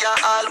lazy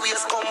and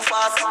always come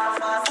fast.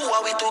 2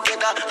 are we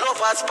together,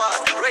 lovers part.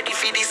 Ready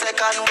for the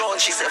second round,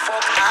 she said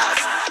fuck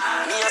off.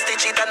 Me a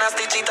stitch it and a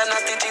stitch it and a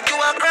stitch it. You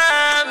a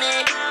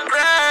Grammy.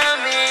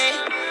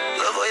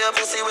 Love how your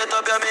pussy wet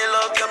up, you me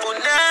love your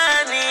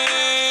punani.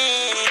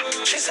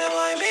 She said,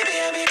 why baby,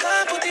 I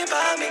can't put it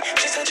by me.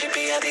 She said,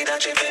 Chippy, I did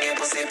that, she fling it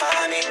pussy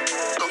by me.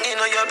 Don't in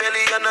your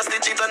belly and a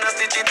stitch it and a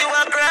stitch it. You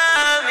a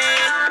Grammy.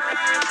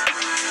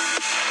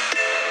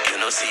 You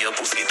know, see your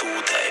pussy 2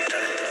 times.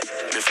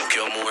 Me fuck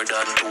you more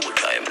than 2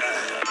 times.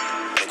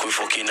 Make we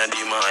fuck in the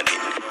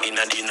morning. In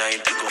the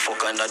night, we go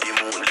fuck under the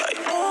moonlight.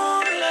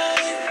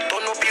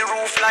 Turn up your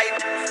roof light.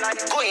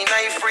 Go in the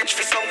fridge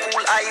for some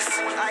cool ice.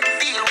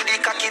 Deal with the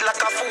cocky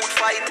like a food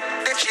fight.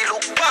 Then she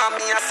look for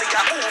me and say,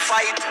 who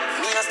fight?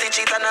 Me a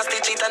stitch it and a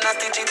stitch it and a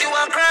stitch it. You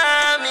a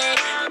Grammy.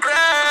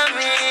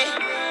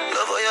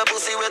 Love how your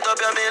pussy wet up,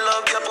 you me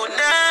love your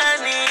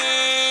punani.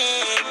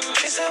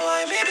 She said,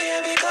 why baby,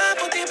 I can't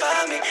put it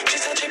by me. She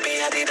said, Chippy,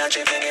 I did that,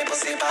 she fling it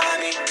pussy by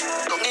me.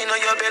 Don't in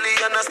your belly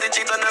and a stitch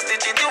it and a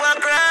stitch it. You a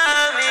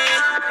Grammy.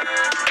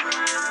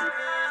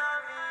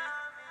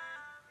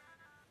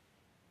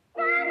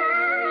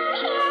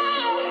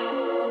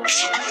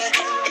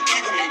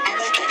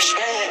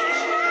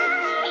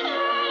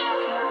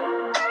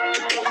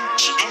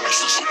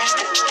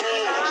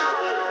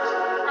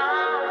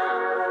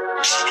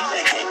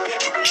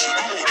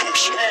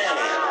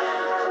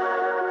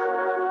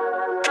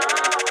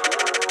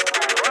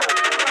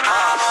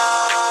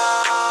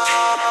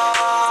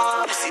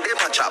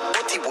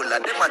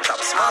 Them a chop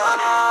small.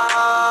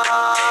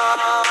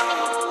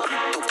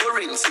 To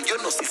currency, you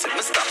know, see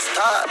me stop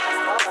start.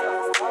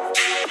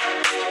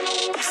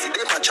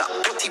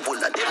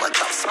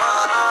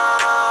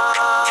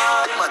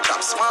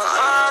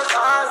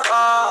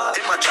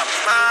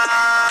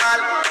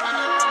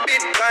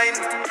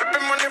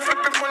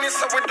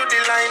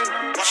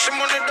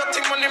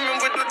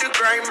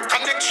 time.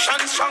 Connection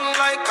strong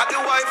like at the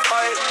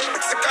Wi-Fi.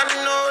 Mexican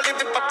no live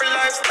the poppy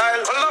lifestyle.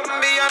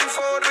 Colombian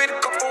food with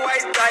couple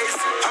white guys.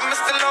 I'm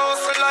still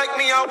also like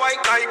me a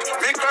white knight.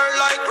 Me girl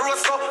like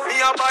Rosso, me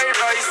a buy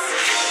rice.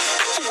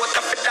 What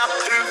up with that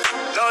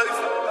life?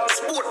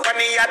 Sport on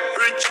the yacht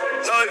bridge,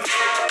 life.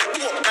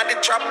 Walk on the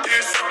trap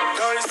is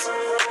nice.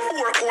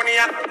 Work on the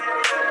yacht.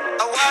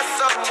 I want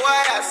some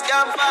boy, a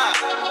scamper.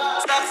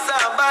 Stop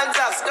some bands,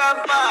 a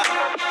scamper.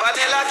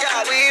 Vanilla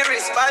cat, we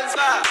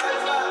responsible.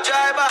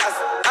 Drivers,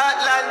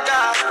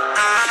 Atlanta.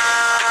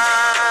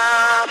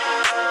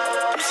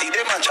 You see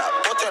them a chop,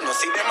 but you no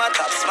see them a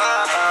top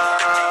smart.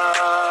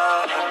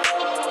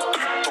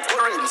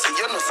 Cryptocurrency,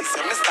 you no see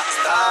them Mr.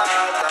 Star.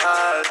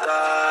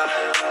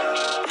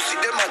 You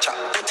see them a chop,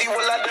 but you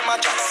all of them a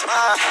chop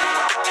smart.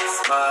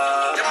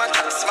 Them a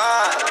chop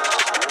smart.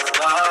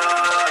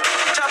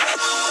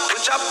 We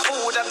chop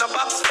food and the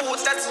box food,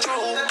 that's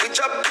true. We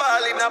chop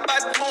ball in a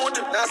bad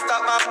mood. Now stop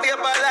my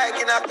paper like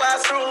in a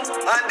classroom.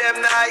 And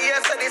them now here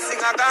so this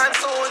thing I gone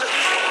soon.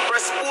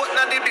 Press sport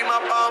now they be my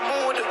palm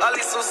mood. I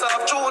listen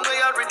soft tune, now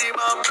you redeem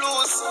my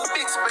blues.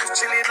 Big space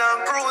chilling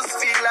and cruise,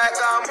 feel like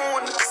a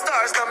moon.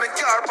 Stars on my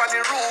car on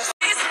the roof.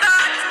 It's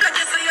not, like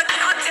you say you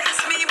can't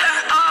text me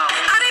back.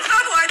 And if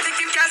I'm boy think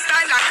you can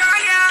style like I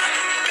am.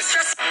 It's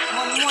just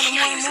morning.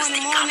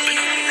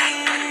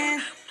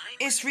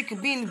 It's Rika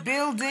B in the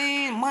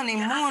building. Monday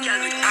morning.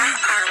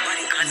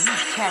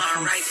 Recap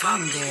from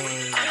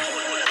Sunday.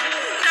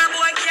 Now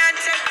boy can't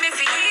take me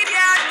for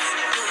idiot.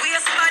 The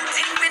waistband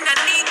thing me no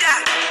need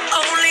that.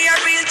 Only a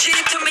real G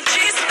to me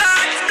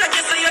G-spot. Like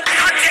you say you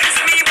can't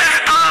text me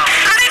back.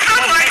 And if I'm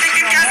boy think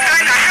you can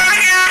style like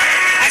I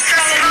am. It's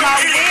just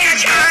something to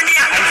catch on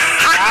ya.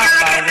 Hot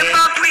girl get the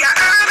fuck we are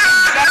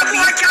earner. The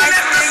boy can't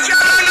let me show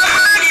no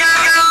money.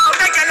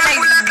 That girl a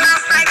full of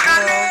class like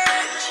a man.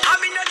 I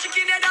be no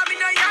chicken head, I be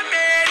no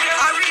yummy.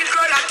 A real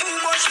girl are too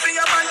much for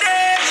your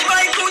bandage.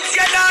 My goods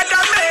you're not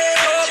a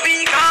man. Oh,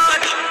 be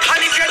gone.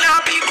 And if you're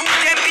not be good,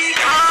 then be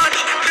gone.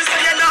 Me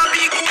say you're not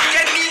be good,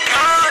 then be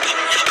gone.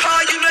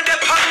 Cause you know the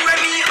pan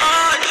where me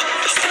on.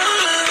 No.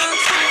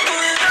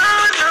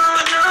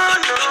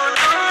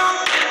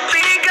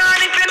 Be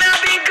gone if you're not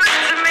be good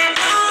to me.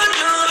 No.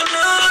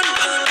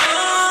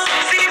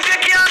 See if you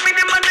can't be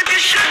the man that you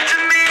should to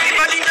me.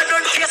 Body that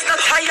don't face not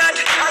tired.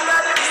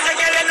 Say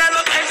girl and I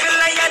no time for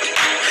liar.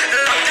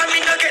 Long time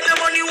me no get the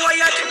money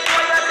wired.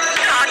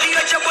 Nah, do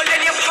your job and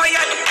then you're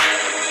fired.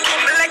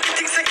 Come like you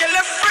think say girl a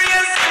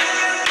phrase.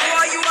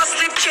 Boy you a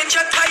slip change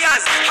your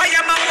tires. I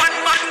am a one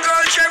man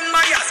girl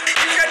Jeremiah.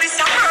 If you're this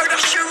a murder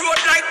she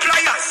road like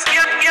pliers.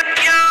 Yep. The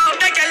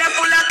girl a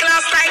full of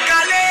class like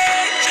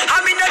college.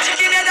 I'm in the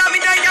chicken head, I'm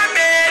in the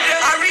yummy.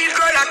 A real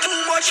girl a too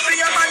much for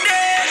your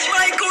manage.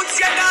 My goods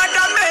you're not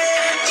a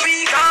man.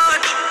 Be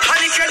gone.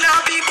 And if you're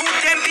not be good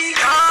then be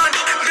gone.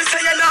 Me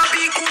say you're not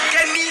be good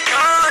then me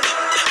gone.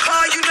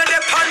 Cause you know the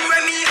pan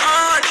where me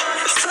on.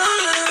 No.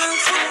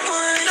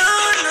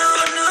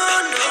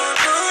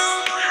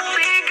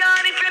 Be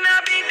gone if you're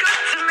not be good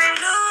to me.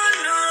 No.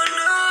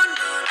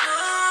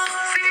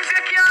 See if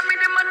you can't be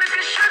the man that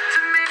you should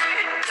to me.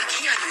 You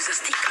can't use a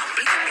stick and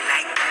blame me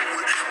like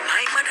fool.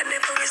 My mother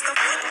never raised a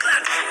blood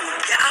clot fool.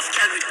 You have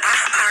girl with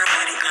RR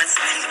body and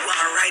still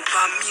want right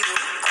for me to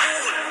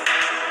cool.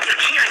 You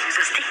can't use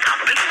a stick and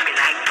blame me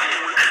like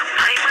fool.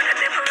 My mother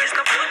never raised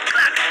a blood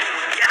clot fool.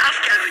 You have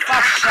girl with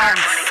Fashion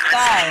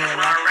style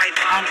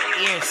and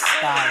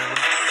hairstyle.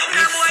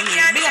 You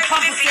see, me a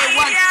pump say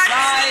one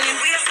style.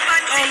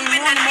 Early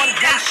morning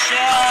motivation.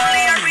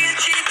 Only a real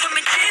G to me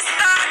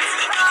G-spot.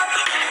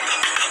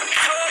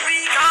 So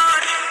be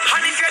gone.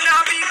 And if you're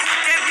not be good,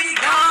 then be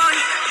gone.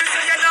 You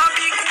say you're not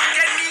be good,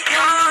 then be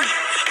gone.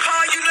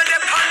 Cause you know the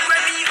pan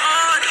where me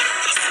on.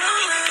 No.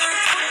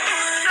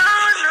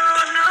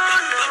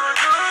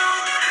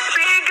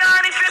 Be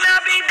gone if you're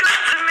not be good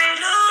to me.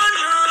 No.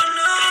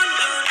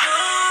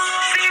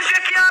 See if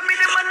you can't be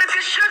the man that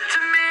you should to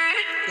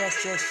me.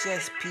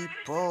 Yes,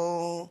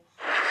 people.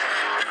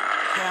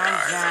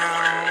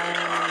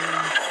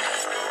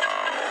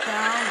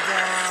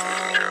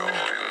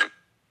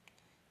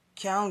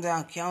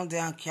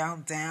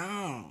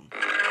 Countdown.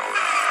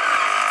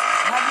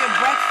 Have your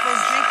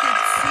breakfast, drink your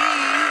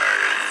tea,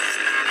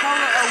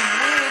 color a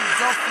wig,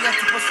 don't forget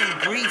to put some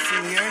grease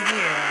in your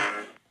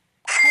hair.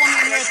 Come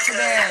in here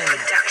today.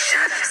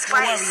 Don't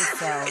worry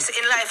yourself. It's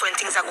in life when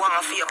things are going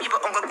on for you. People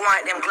don't go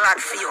at them glad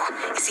for you.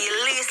 You see, the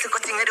least little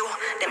thing you do,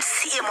 them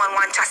same one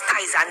want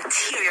chastise and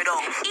tear you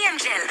down.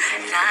 Angel,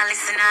 now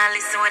listen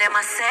what them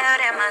a say,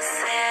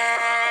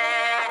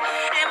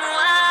 Them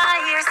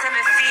why hear some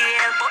me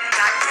feel, but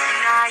God do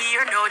not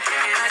hear no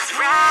tears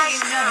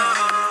right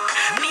now.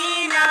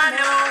 Me nah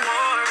no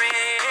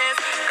worries.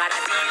 Gotta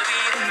deal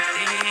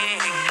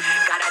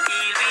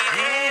with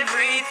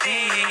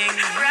everything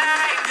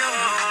right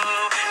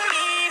now.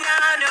 Me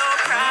nah no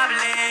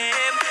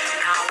problem.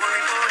 Now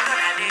worry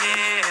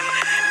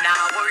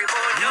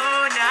about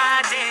none of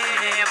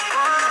them.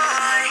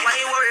 Boy, why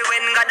you worry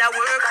when God a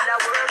work?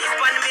 If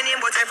 1 minute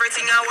but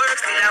everything I work,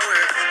 still I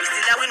work. We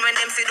still a win when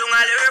them sit down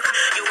a lurk.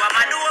 You are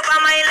mad over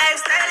my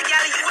lifestyle,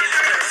 girl. You will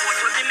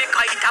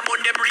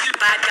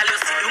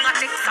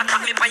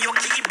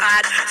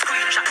bad.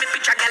 Screenshot me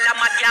picture, girl,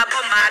 I'm mad, yeah, go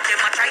mad. Them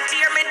a try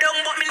tear me down,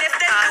 but me left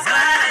them to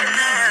bad.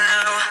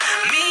 Now,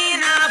 me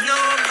have no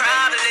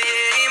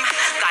problem.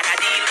 Gotta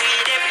deal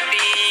with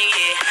everything,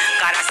 yeah.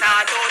 Gotta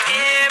sort out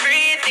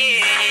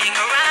everything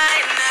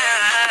right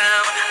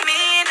now.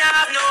 Me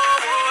have no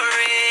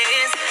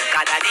worries.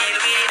 Gotta deal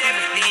with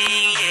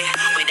everything, yeah.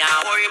 We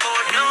don't worry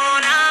about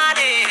none of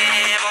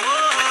them.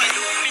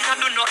 Me not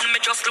do nothing, me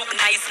just look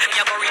nice. Me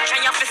a go rich and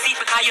you have to see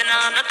because you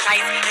know not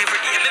choice. Every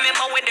day me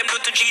remember when them do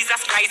to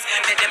Jesus Christ.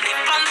 Let them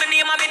live from the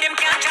name of me, them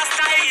can't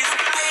chastise.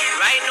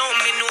 Right now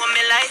me know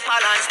me life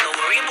balance. No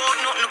worry about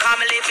nothing, cause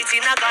me live it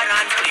in a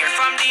garden. Clear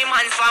from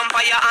demons,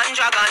 vampire and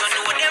dragon.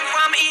 You know them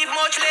from Eve,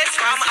 much less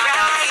from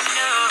Adam. Right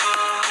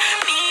now,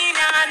 me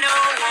nah no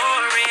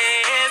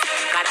worries.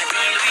 Gotta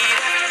deal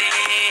with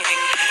everything.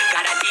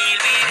 Gotta deal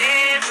with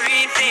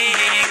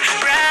everything.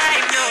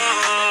 Right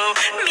now,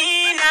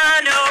 me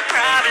nah no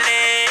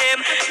problem.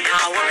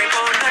 Nah worry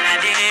about none of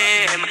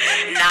them.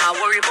 Nah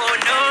worry about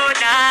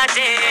none of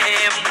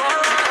them.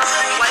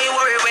 Why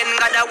worry when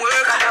gotta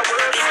work?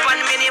 This one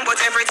minute, but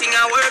everything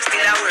I work,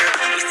 still I work.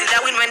 We still a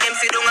win when them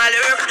sit down a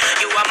lurk.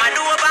 You are my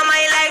do over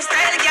my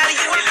lifestyle, girl,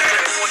 you a girl.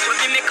 So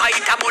me make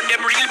it about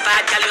them real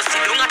bad, girl. You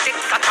sit down a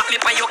text, attack me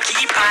by your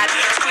keypad.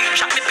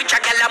 Screenshot me picture,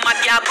 girl, I'm mad,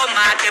 yeah, go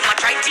mad. Them a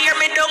try tear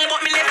me down,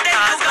 but me left them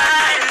to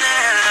bad.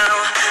 Now,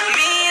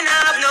 me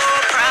have no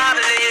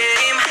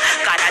problem.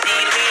 Gotta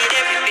deal with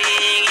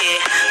everything, yeah.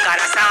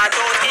 Gotta sort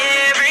out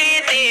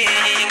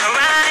everything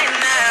right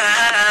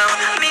now.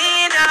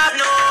 Me have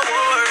no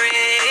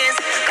worries.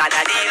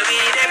 Gotta deal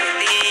with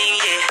everything,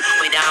 yeah.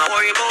 We don't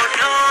worry about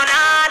none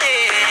of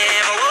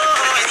them.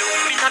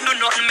 Me not do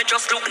nothing, me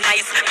just look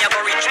nice. Me a go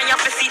rich and you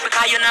have to see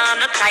because you know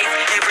not choice.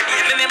 Every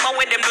day me remember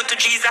when them do to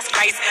Jesus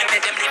Christ.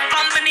 Let them live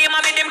from the name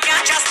of me, them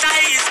can't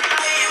chastise.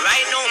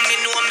 Right now me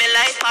know me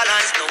life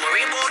balance. No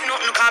worry about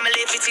nothing, cause me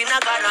live it in a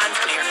garden.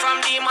 Clear from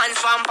demons,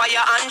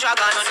 vampire and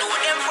dragon. You know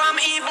them from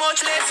Eve,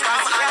 much less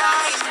from Adam.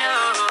 Right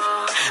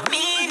now,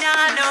 me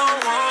nah no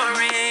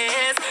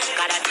worries.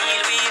 Gotta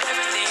deal with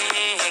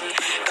everything.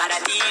 Gotta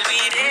deal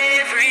with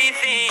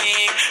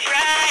everything.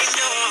 Right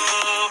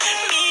now,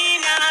 me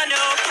nah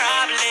no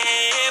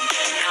problem.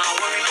 Nah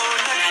worry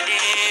about none of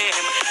them.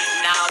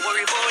 Nah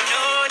worry about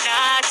none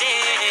of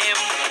them.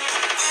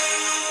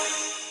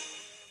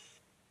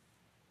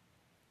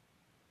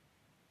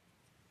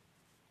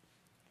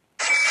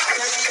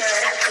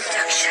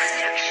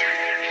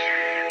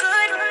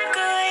 Good,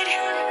 good.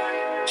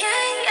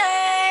 Yeah,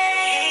 yeah.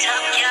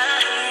 Top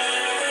girl.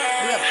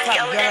 We have top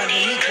girl and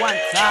unique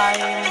one time.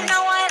 You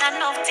know I had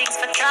enough things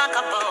to talk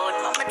about.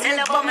 I'ma tell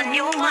about my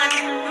new man.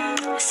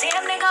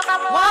 Same nigga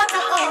from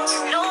water.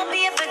 No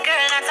baby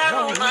girl, that's a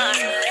rumor.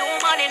 New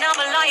man in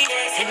my life.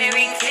 See me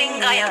ring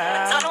finger,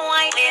 yeah. Don't know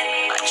why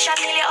it. But shot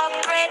till you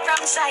upgrade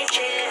from side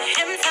chick.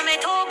 Him tell me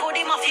to put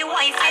him off your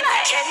wife. I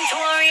like Gen to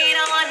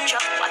arena one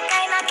drop. What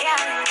kind of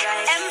can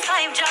drive?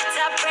 M5 drop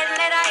top red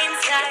leather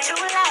inside. Two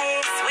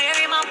lights. Wear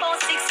him about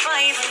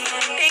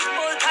 6'5". Big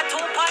bull tattoo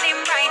on him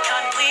right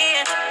on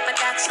way. But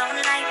that's not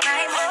like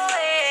my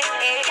boy.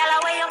 Girl,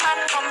 where your man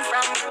come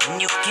from?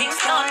 New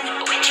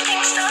Kingston. Which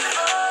Kingston?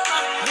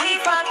 We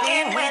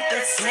fucking with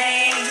the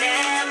same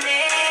damn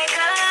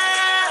nigga.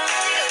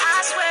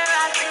 I swear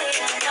I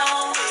didn't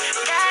know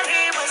that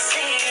he was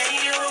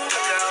seeing you.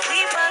 Girl, we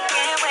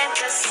fucking with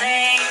the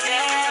same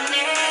damn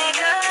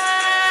nigga.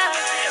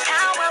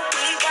 Now what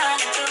we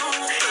gonna do?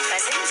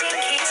 Cause him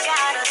think he's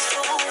got us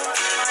fooled.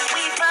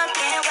 We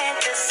fucking with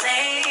the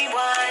same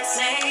one,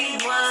 same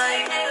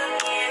one.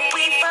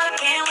 We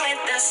fucking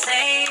with the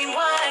same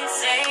one,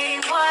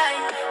 same one.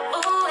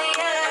 Ooh,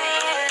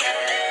 yeah.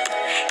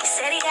 He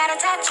said he got a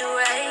tattoo,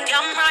 right?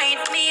 Damn right,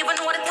 me even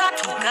know the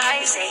tattoo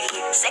guy. Say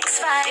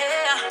 6'5",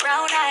 yeah,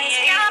 brown eyes.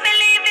 Can't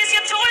believe this,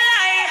 you're too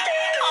light.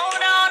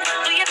 Hold on,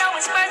 do you know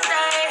his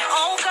birthday?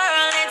 Oh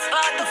girl, it's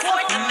about the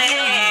 4th of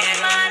May.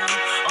 Man,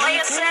 what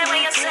you say, what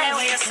you say,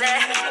 what you say?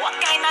 What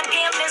kind of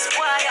game this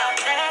boy out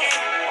there?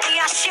 We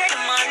are share the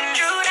man.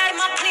 True that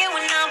my play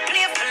will not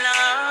play for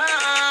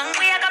long.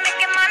 We are gonna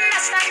make him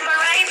understand, but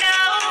right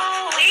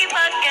now we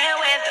fucking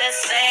with the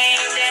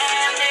same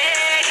damn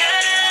nigga.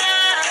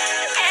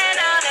 And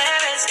now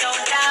there is no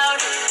doubt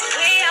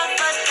we have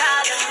to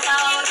call him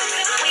out.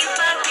 We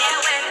fucking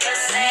with the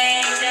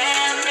same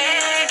damn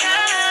nigga.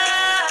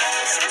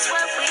 This is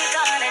what we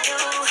gonna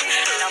do.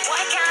 No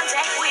boy can't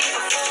take we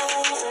for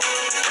fool.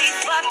 We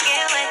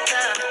fucking with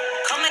the.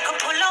 Come and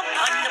pull up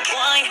on the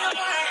boy.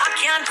 I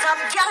can't stop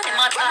yelling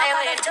my time.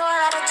 The door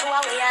at the two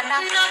we are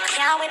not.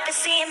 Can't wait to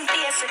see him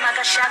face with my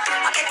shot.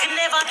 I bet you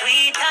never do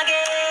it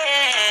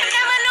again.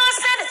 Never know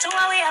send it to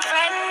we are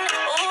friend.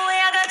 Oh, we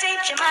are gonna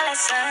teach him a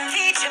lesson.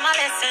 Teach him a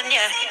lesson,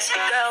 yeah.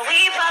 Girl,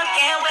 we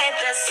fucking with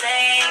the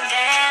same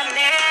damn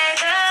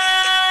nigga.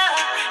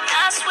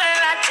 I swear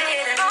I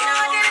didn't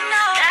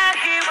know that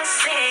he was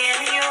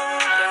seeing you.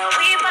 Girl,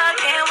 we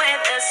fucking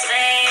with the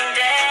same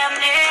damn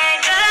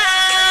nigga.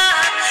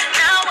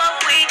 Now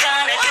what we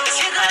gonna do?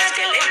 You gonna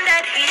tell him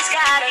that he's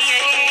got a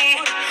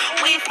food?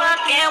 We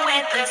fucking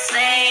with the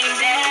same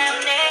damn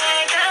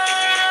nigga.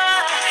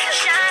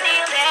 Shiny,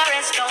 there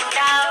is no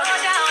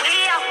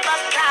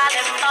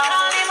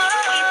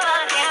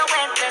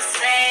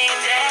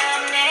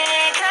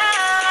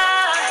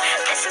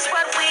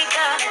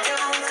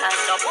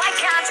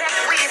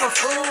a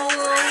fool.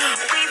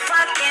 We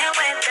fucking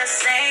with the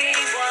same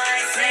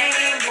one,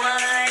 same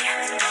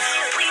one.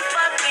 We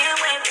fucking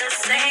with the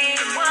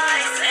same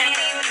one,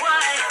 same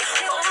one.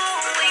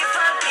 Ooh, we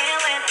fucking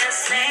with the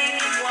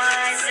same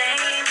one,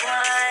 same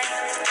one.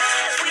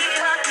 We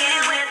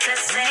fucking with the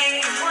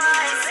same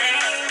one,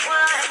 same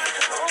one.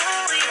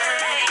 Ooh,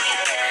 yeah.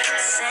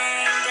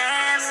 Same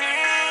damn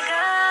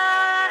nigga.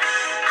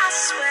 I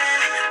swear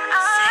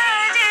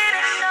I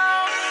didn't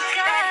know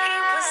that he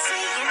was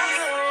seeing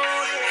you.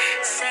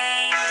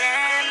 Same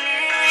damn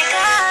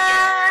nigga.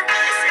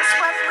 This is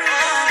what we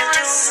wanna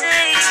do.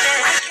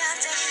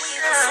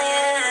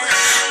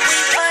 We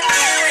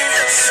fucking with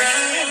the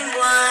same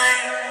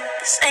one,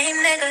 same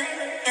nigga.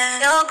 Yeah,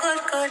 you're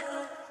good, good.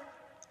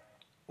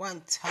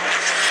 One time.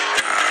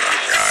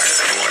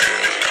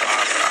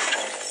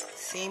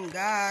 Same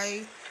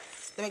guy.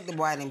 They make the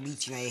boy them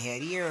beat you in your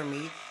head. You hear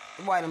me?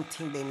 The boy them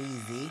think them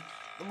easy.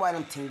 The boy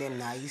them think them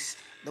nice.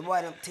 The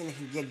boy them think they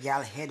can get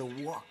y'all head to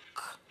walk.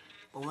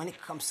 But when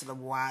it comes to the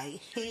boy,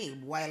 hey,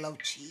 boy love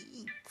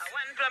cheat.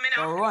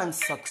 The run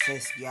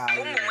success, y'all.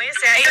 We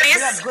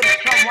have good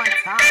plum one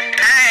time.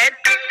 Alright.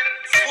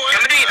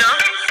 I'm doing now.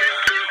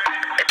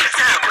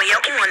 Talk where you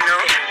own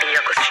now.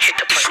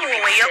 Show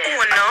where you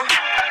own now.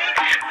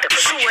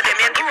 Show them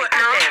your growth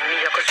now.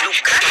 Look at you.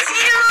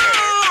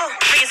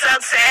 Free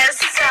success.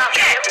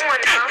 Yeah.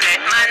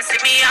 Let man see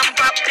me and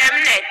pop them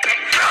neck.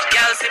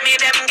 Y'all see me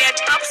them get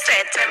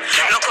upset.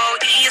 Look how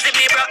easy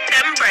me broke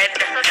them bread.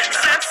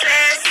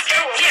 Success.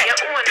 Yeah.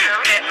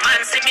 Let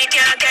man see me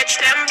can't catch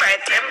them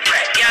bread.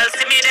 Y'all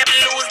see me them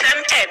lose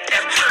them head.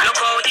 Look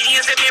how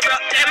easy me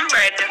broke them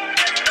bread.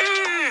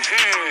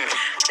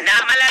 Nah,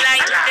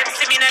 malalai, them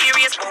see me in the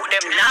race, bout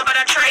them, nah, but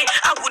I try.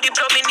 I would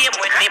blow me name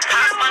when me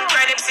pass man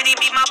cry, them see the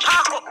be my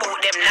park up,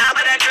 bout them, nah,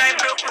 but I drive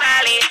Brook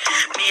Valley.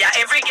 Me a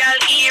every girl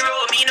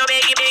hero, me no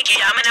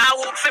beggy, I'm in a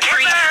hope for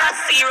free. I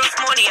serious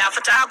money, I for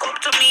talk up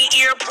to me,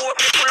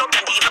 airport, me pull up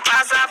and even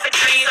pass off a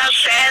tree.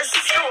 Success,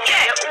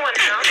 yeah,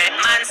 let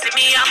man see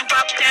me and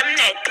pop them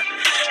neck.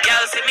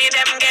 Y'all see me,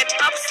 them get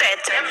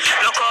upset.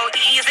 Look how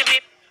easy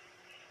me.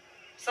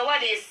 So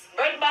what is,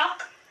 bread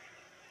back?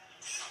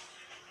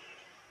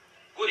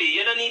 Goody,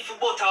 you don't need for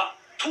butter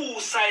two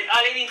sides.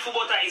 All you need for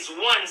butter is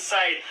one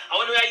side. And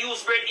when we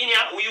use bread in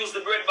here, we use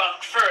the bread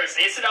back first.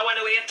 And you see that one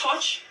the way you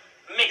touch,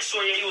 make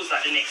sure you use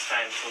that the next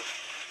time. So,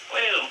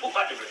 when you don't, put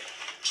back the bread.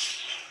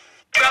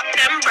 Rock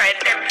them bread,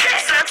 them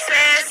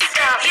success.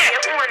 Yeah,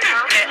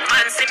 let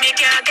man see me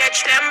can't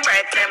catch them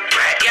bread.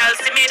 Y'all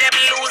see me them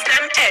lose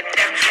them head.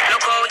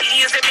 Look how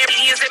easy me.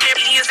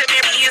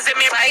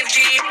 5G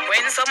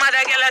when some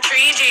other girl a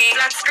 3G.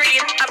 Flat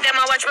screen, have them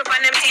a watch me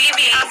on them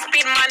TV. I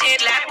spin man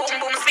head like boom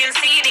boom spin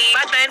CD.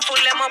 Bad mind full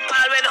them up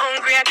all when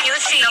hungry I kill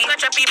she. Now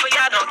catch a people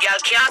ya no girl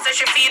can't say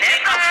she feed me.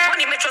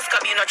 Money me trust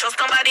come you no trust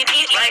somebody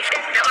need like.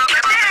 Them a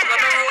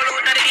gonna roll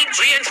out na the big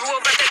Range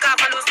Rover take off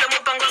and lose them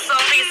up and go so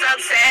be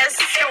success.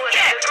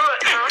 Yeah,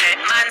 let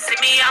man see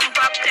me and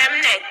pop them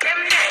neck.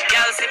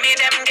 Y'all see me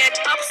them get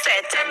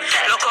upset.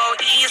 Look how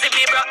easy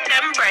me broke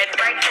them bread.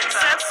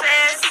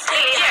 Success,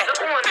 yeah.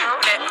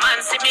 Let man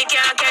see me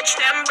can't catch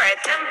them bread.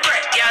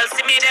 Y'all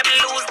see me them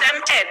lose them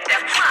head.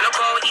 Look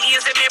how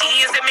easy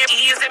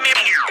me.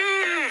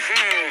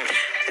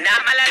 Nah,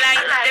 malalai,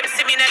 them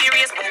see me in the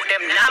race, bout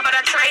them, nah, but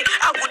I try.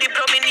 I would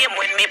blow me name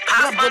when me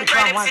pass man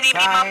cry, them see the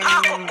be my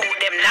park up, bout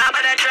them, nah,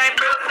 but I drive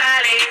Brook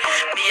Valley.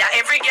 Me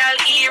a every girl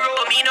hero,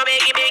 me no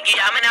beggy,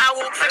 I'm in a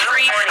hope for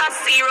free. I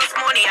serious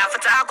money, I for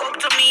talk up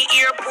to me,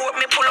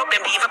 airport, me pull up them,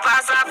 even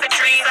pass off a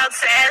tree.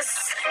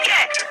 Success,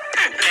 yeah.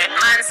 Let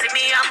man see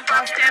me and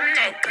pop them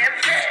neck.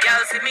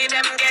 Y'all see me,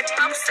 them get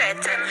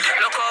upset.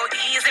 Look how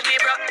easy me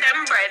broke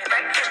them bread.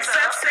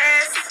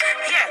 Success,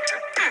 yeah.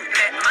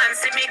 Let man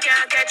see me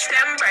can't catch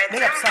them bread.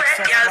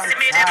 Y'all see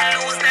me, them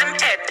lose them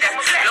head.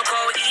 Look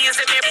how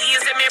easy me.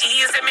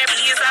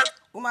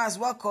 We might as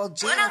well call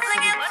Jada for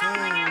the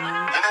king.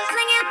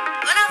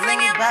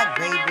 Fling it back,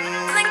 baby.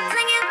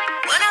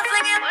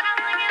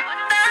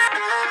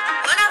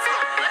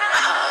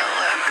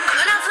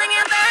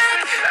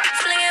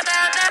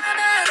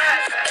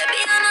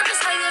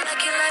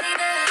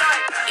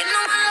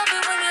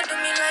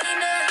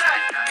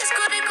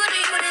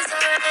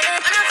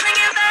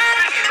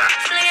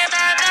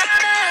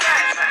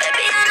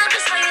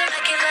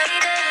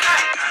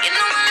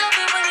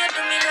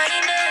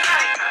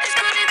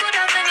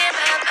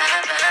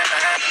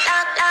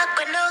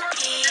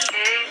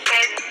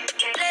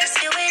 Bless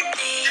you with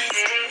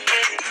this.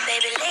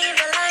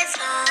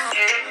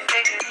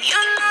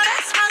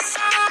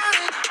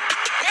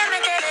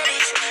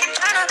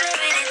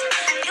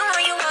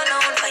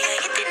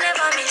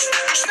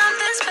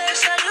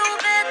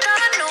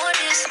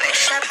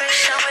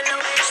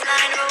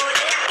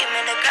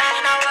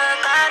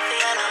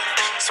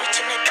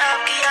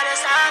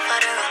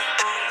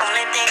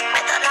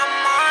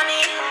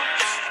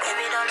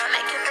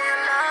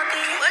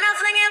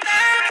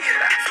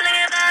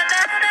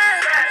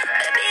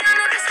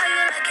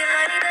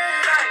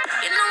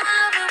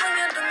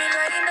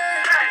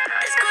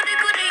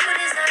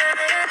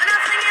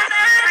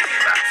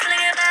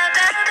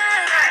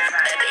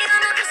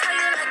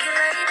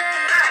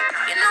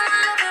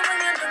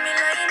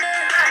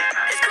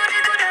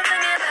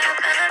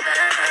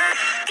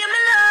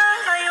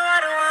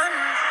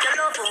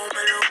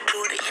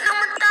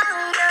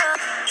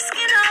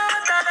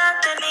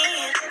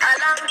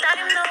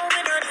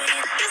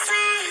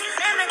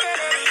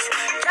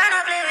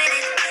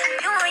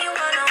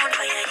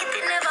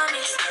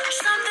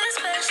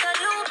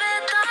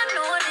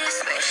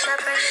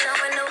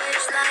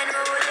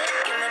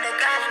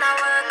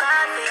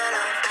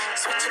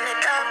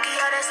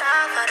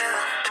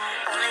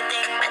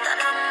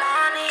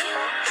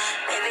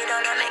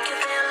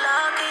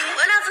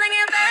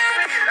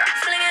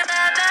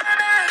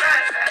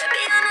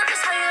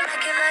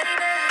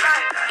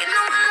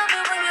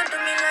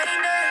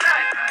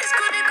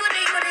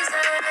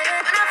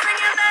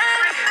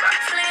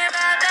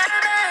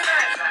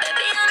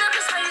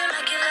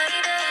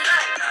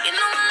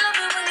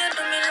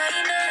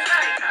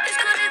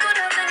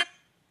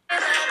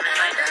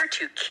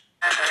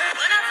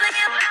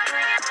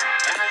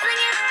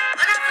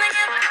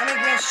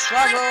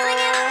 struggle.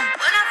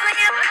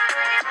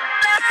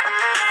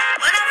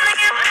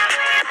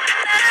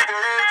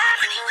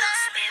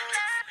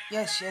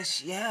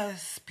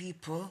 Yes,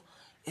 people.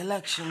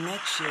 Election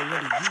next year,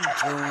 what are you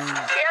doing?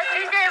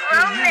 Who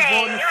are you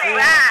voting for?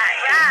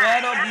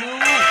 Red or blue?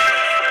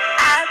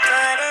 I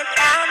put it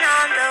down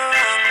on the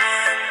wrong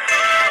one.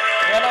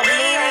 Red or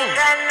blue? Ain't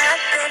got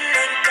nothing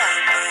in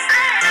common.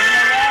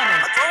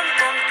 Boom,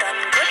 boom,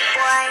 done, good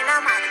boy, and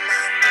I'm on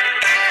man.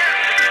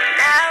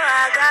 Now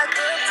I got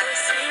good to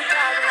see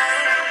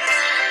problems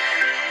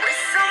with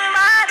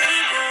somebody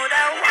who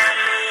don't want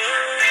me.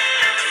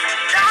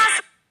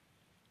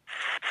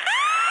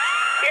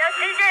 Yes,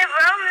 DJ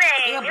Romney,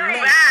 you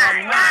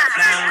right.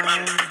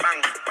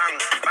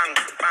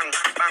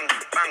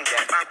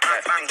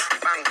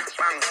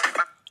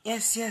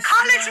 Yes.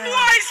 College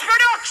Boys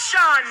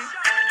Production.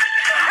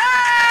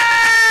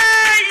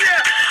 Hey!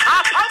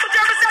 I pump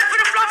myself for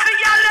the fluffy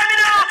girl, let me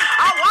know.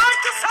 I want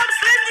to some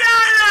slim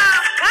girl.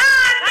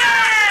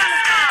 Condom.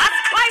 I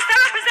spice to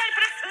represent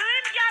for the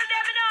slim girl,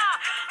 let me know.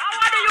 I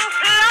want you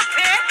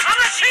fluffy. I'm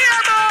a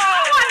cheerbo.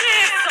 I want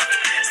this.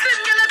 Slim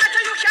girl, I bet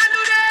you can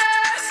do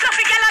this.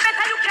 Fluffy girl, I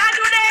bet you can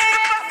do this.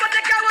 But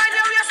they can't wind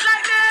your waist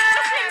like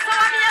this. Slim so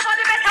I'm here for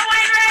the better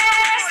wine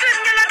race. Slim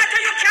girl, I bet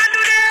you can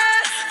do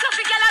this.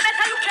 Fluffy girl, I bet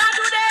you can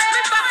do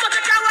this. But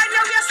they can't wind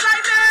your waist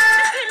like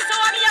this. Slim so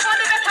I'm here for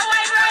the better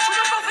wine race. You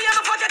don't go for your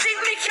before you think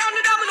we can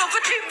do that. We love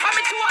a team for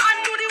me to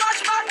undo the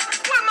watchman.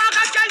 When my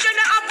God girl, you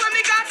know up when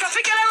me got.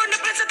 Fluffy girl, I run the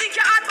place, I think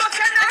you're hard, but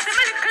you're not.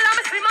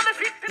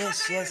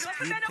 Yes,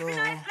 people.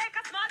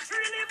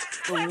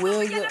 The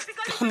wig,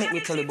 make me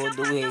tell you about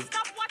the wig.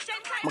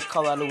 My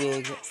color the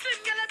wig.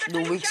 The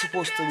wig's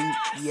supposed to be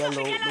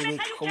yellow. The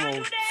wig come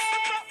out.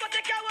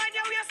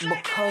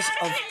 Because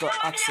of the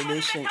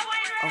oxidation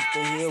of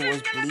the hair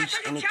was bleached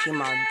and it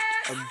came out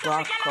a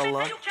dark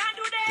color,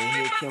 the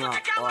hair came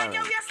out orange.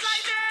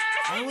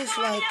 I was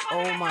like,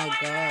 oh my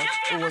gosh,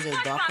 it was a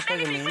darker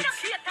pigment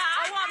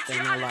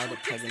than a lighter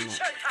pigment.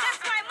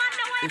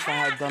 If I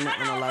had done it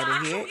in a lighter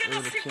hair, it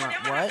would have came out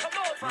what?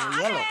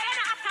 Yellow.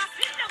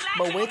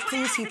 But wait till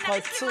you see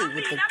part 2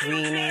 with the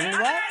green and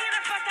what?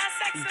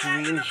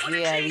 Green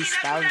hair, we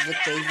styled the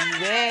Crazi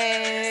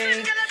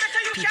Wig.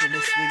 People,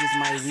 this wig is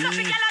my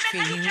wig.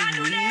 Crazy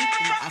wig.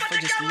 My afro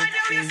just look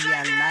crazy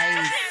and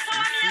nice.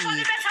 You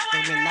see,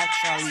 but it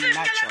naturally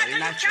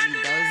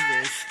does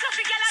this.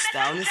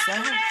 Style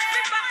himself.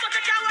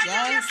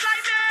 Yes.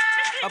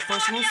 A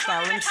person who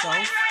style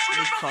himself,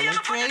 they call him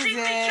crazy.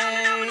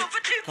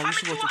 Because we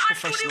should go to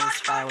professional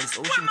stylists,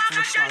 or we should be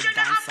professional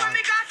dancers.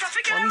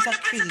 Well, he's a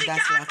crazy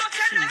dancer, like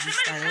crazy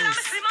stylist.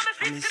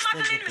 And he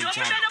still get the job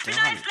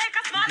done.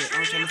 You get what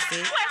I'm trying to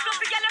say?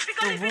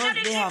 The word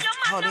they have,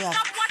 how they have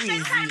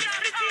crazy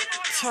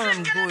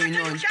term going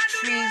on.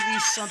 Crazy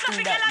is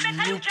something that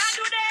looks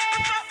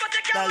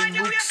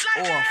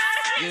off,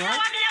 you know?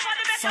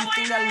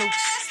 Something that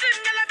looks,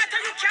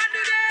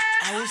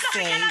 I would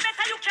say,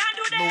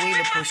 the way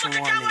the person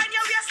wanted it.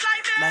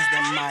 That's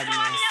the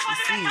madness. You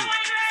see it?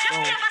 So,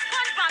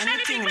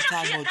 anything we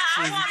talk about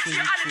crazy,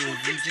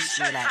 just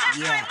say that,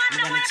 yeah, we're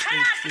going to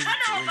explain crazy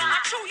to you.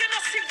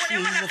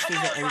 Crazy is a phase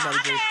that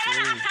everybody goes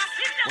through.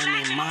 When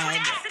they're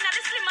mad,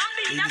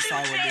 they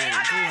decide what they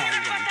want to do, how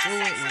they want to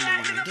do it, when they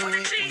want to do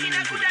it, when they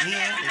want to do it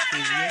here, the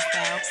crazy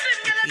hairstyle,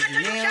 the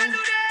crazy nail.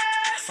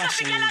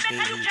 Fashion is,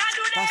 baby.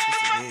 That's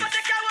what it is.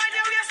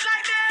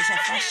 It's a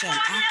fashion.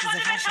 Act is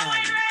a fashion.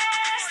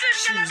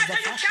 Shoes is a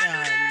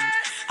fashion.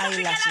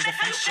 Eyelash is a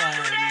fashion.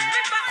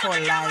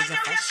 Collar is a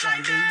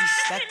fashion. Baby,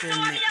 step in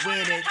it,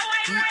 wear it,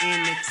 be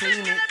in it,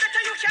 clean it,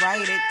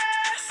 write it.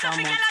 Come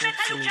on, talk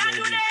to me,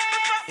 baby.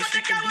 If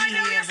you could be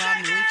here,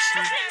 I'm rich,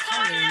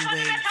 coloring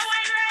wigs,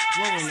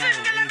 blowing out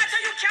wigs,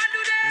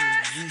 and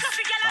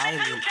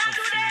restyling of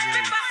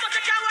wigs.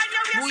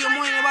 Boo Your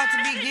Morning about to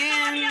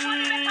begin.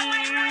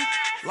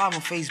 Live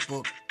on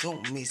Facebook.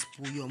 Don't miss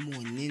Boo Your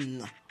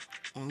Morning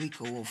on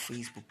Rico World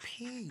Facebook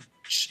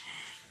page.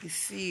 You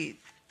see it.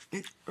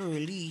 It's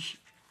early.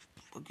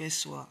 But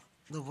guess what?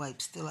 The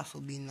vibe still have to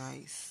be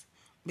nice.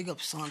 Big up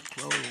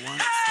SoundCloud one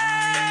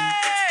time.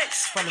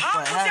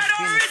 Spotify has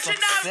been a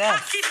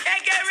success.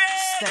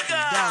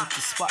 Stepping down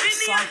to SoundCloud. To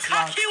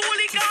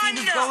see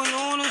what's going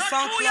on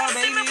SoundCloud,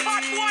 baby.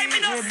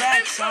 We're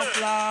back,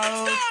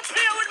 SoundCloud.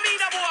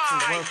 To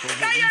work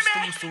with it.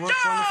 We used to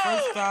work on the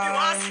first time.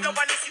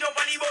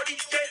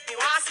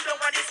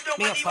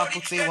 Big up Papa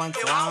T one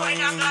time.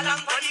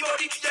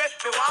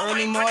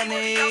 Early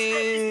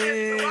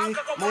morning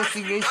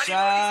motivation.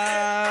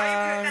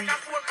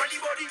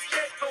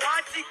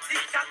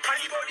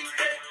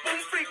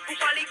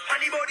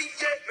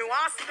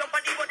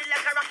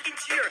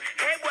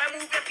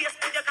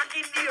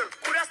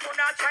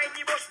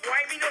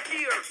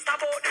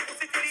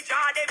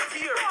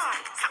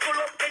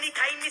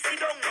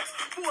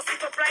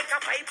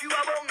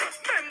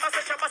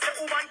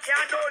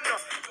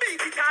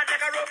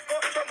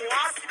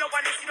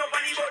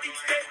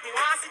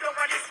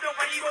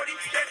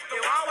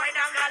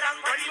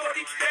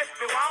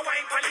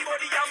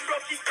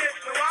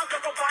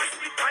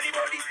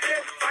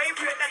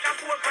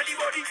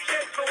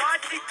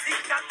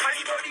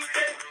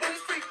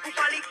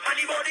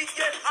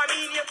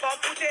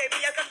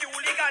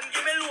 position.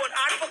 Give me loan,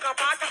 hard fuck a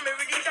part of me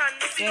religion.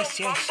 Yes,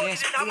 play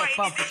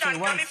property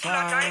one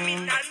time.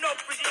 No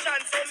precision,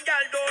 some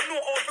girl don't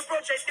know how to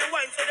project the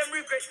wine, so them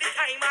regret the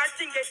time. I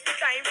think get the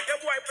time. The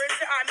boyfriend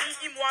say, I mean,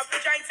 him want to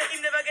join, say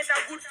him never get a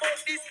good fuck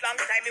this long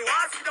time. Me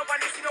want sit up on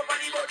the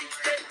body.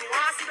 Me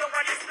want sit up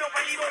on the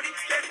body.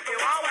 Me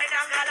want wine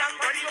and galang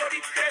body.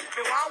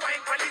 Me want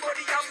wine body.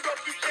 I'm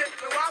broke it.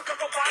 Me want to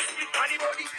go past it body.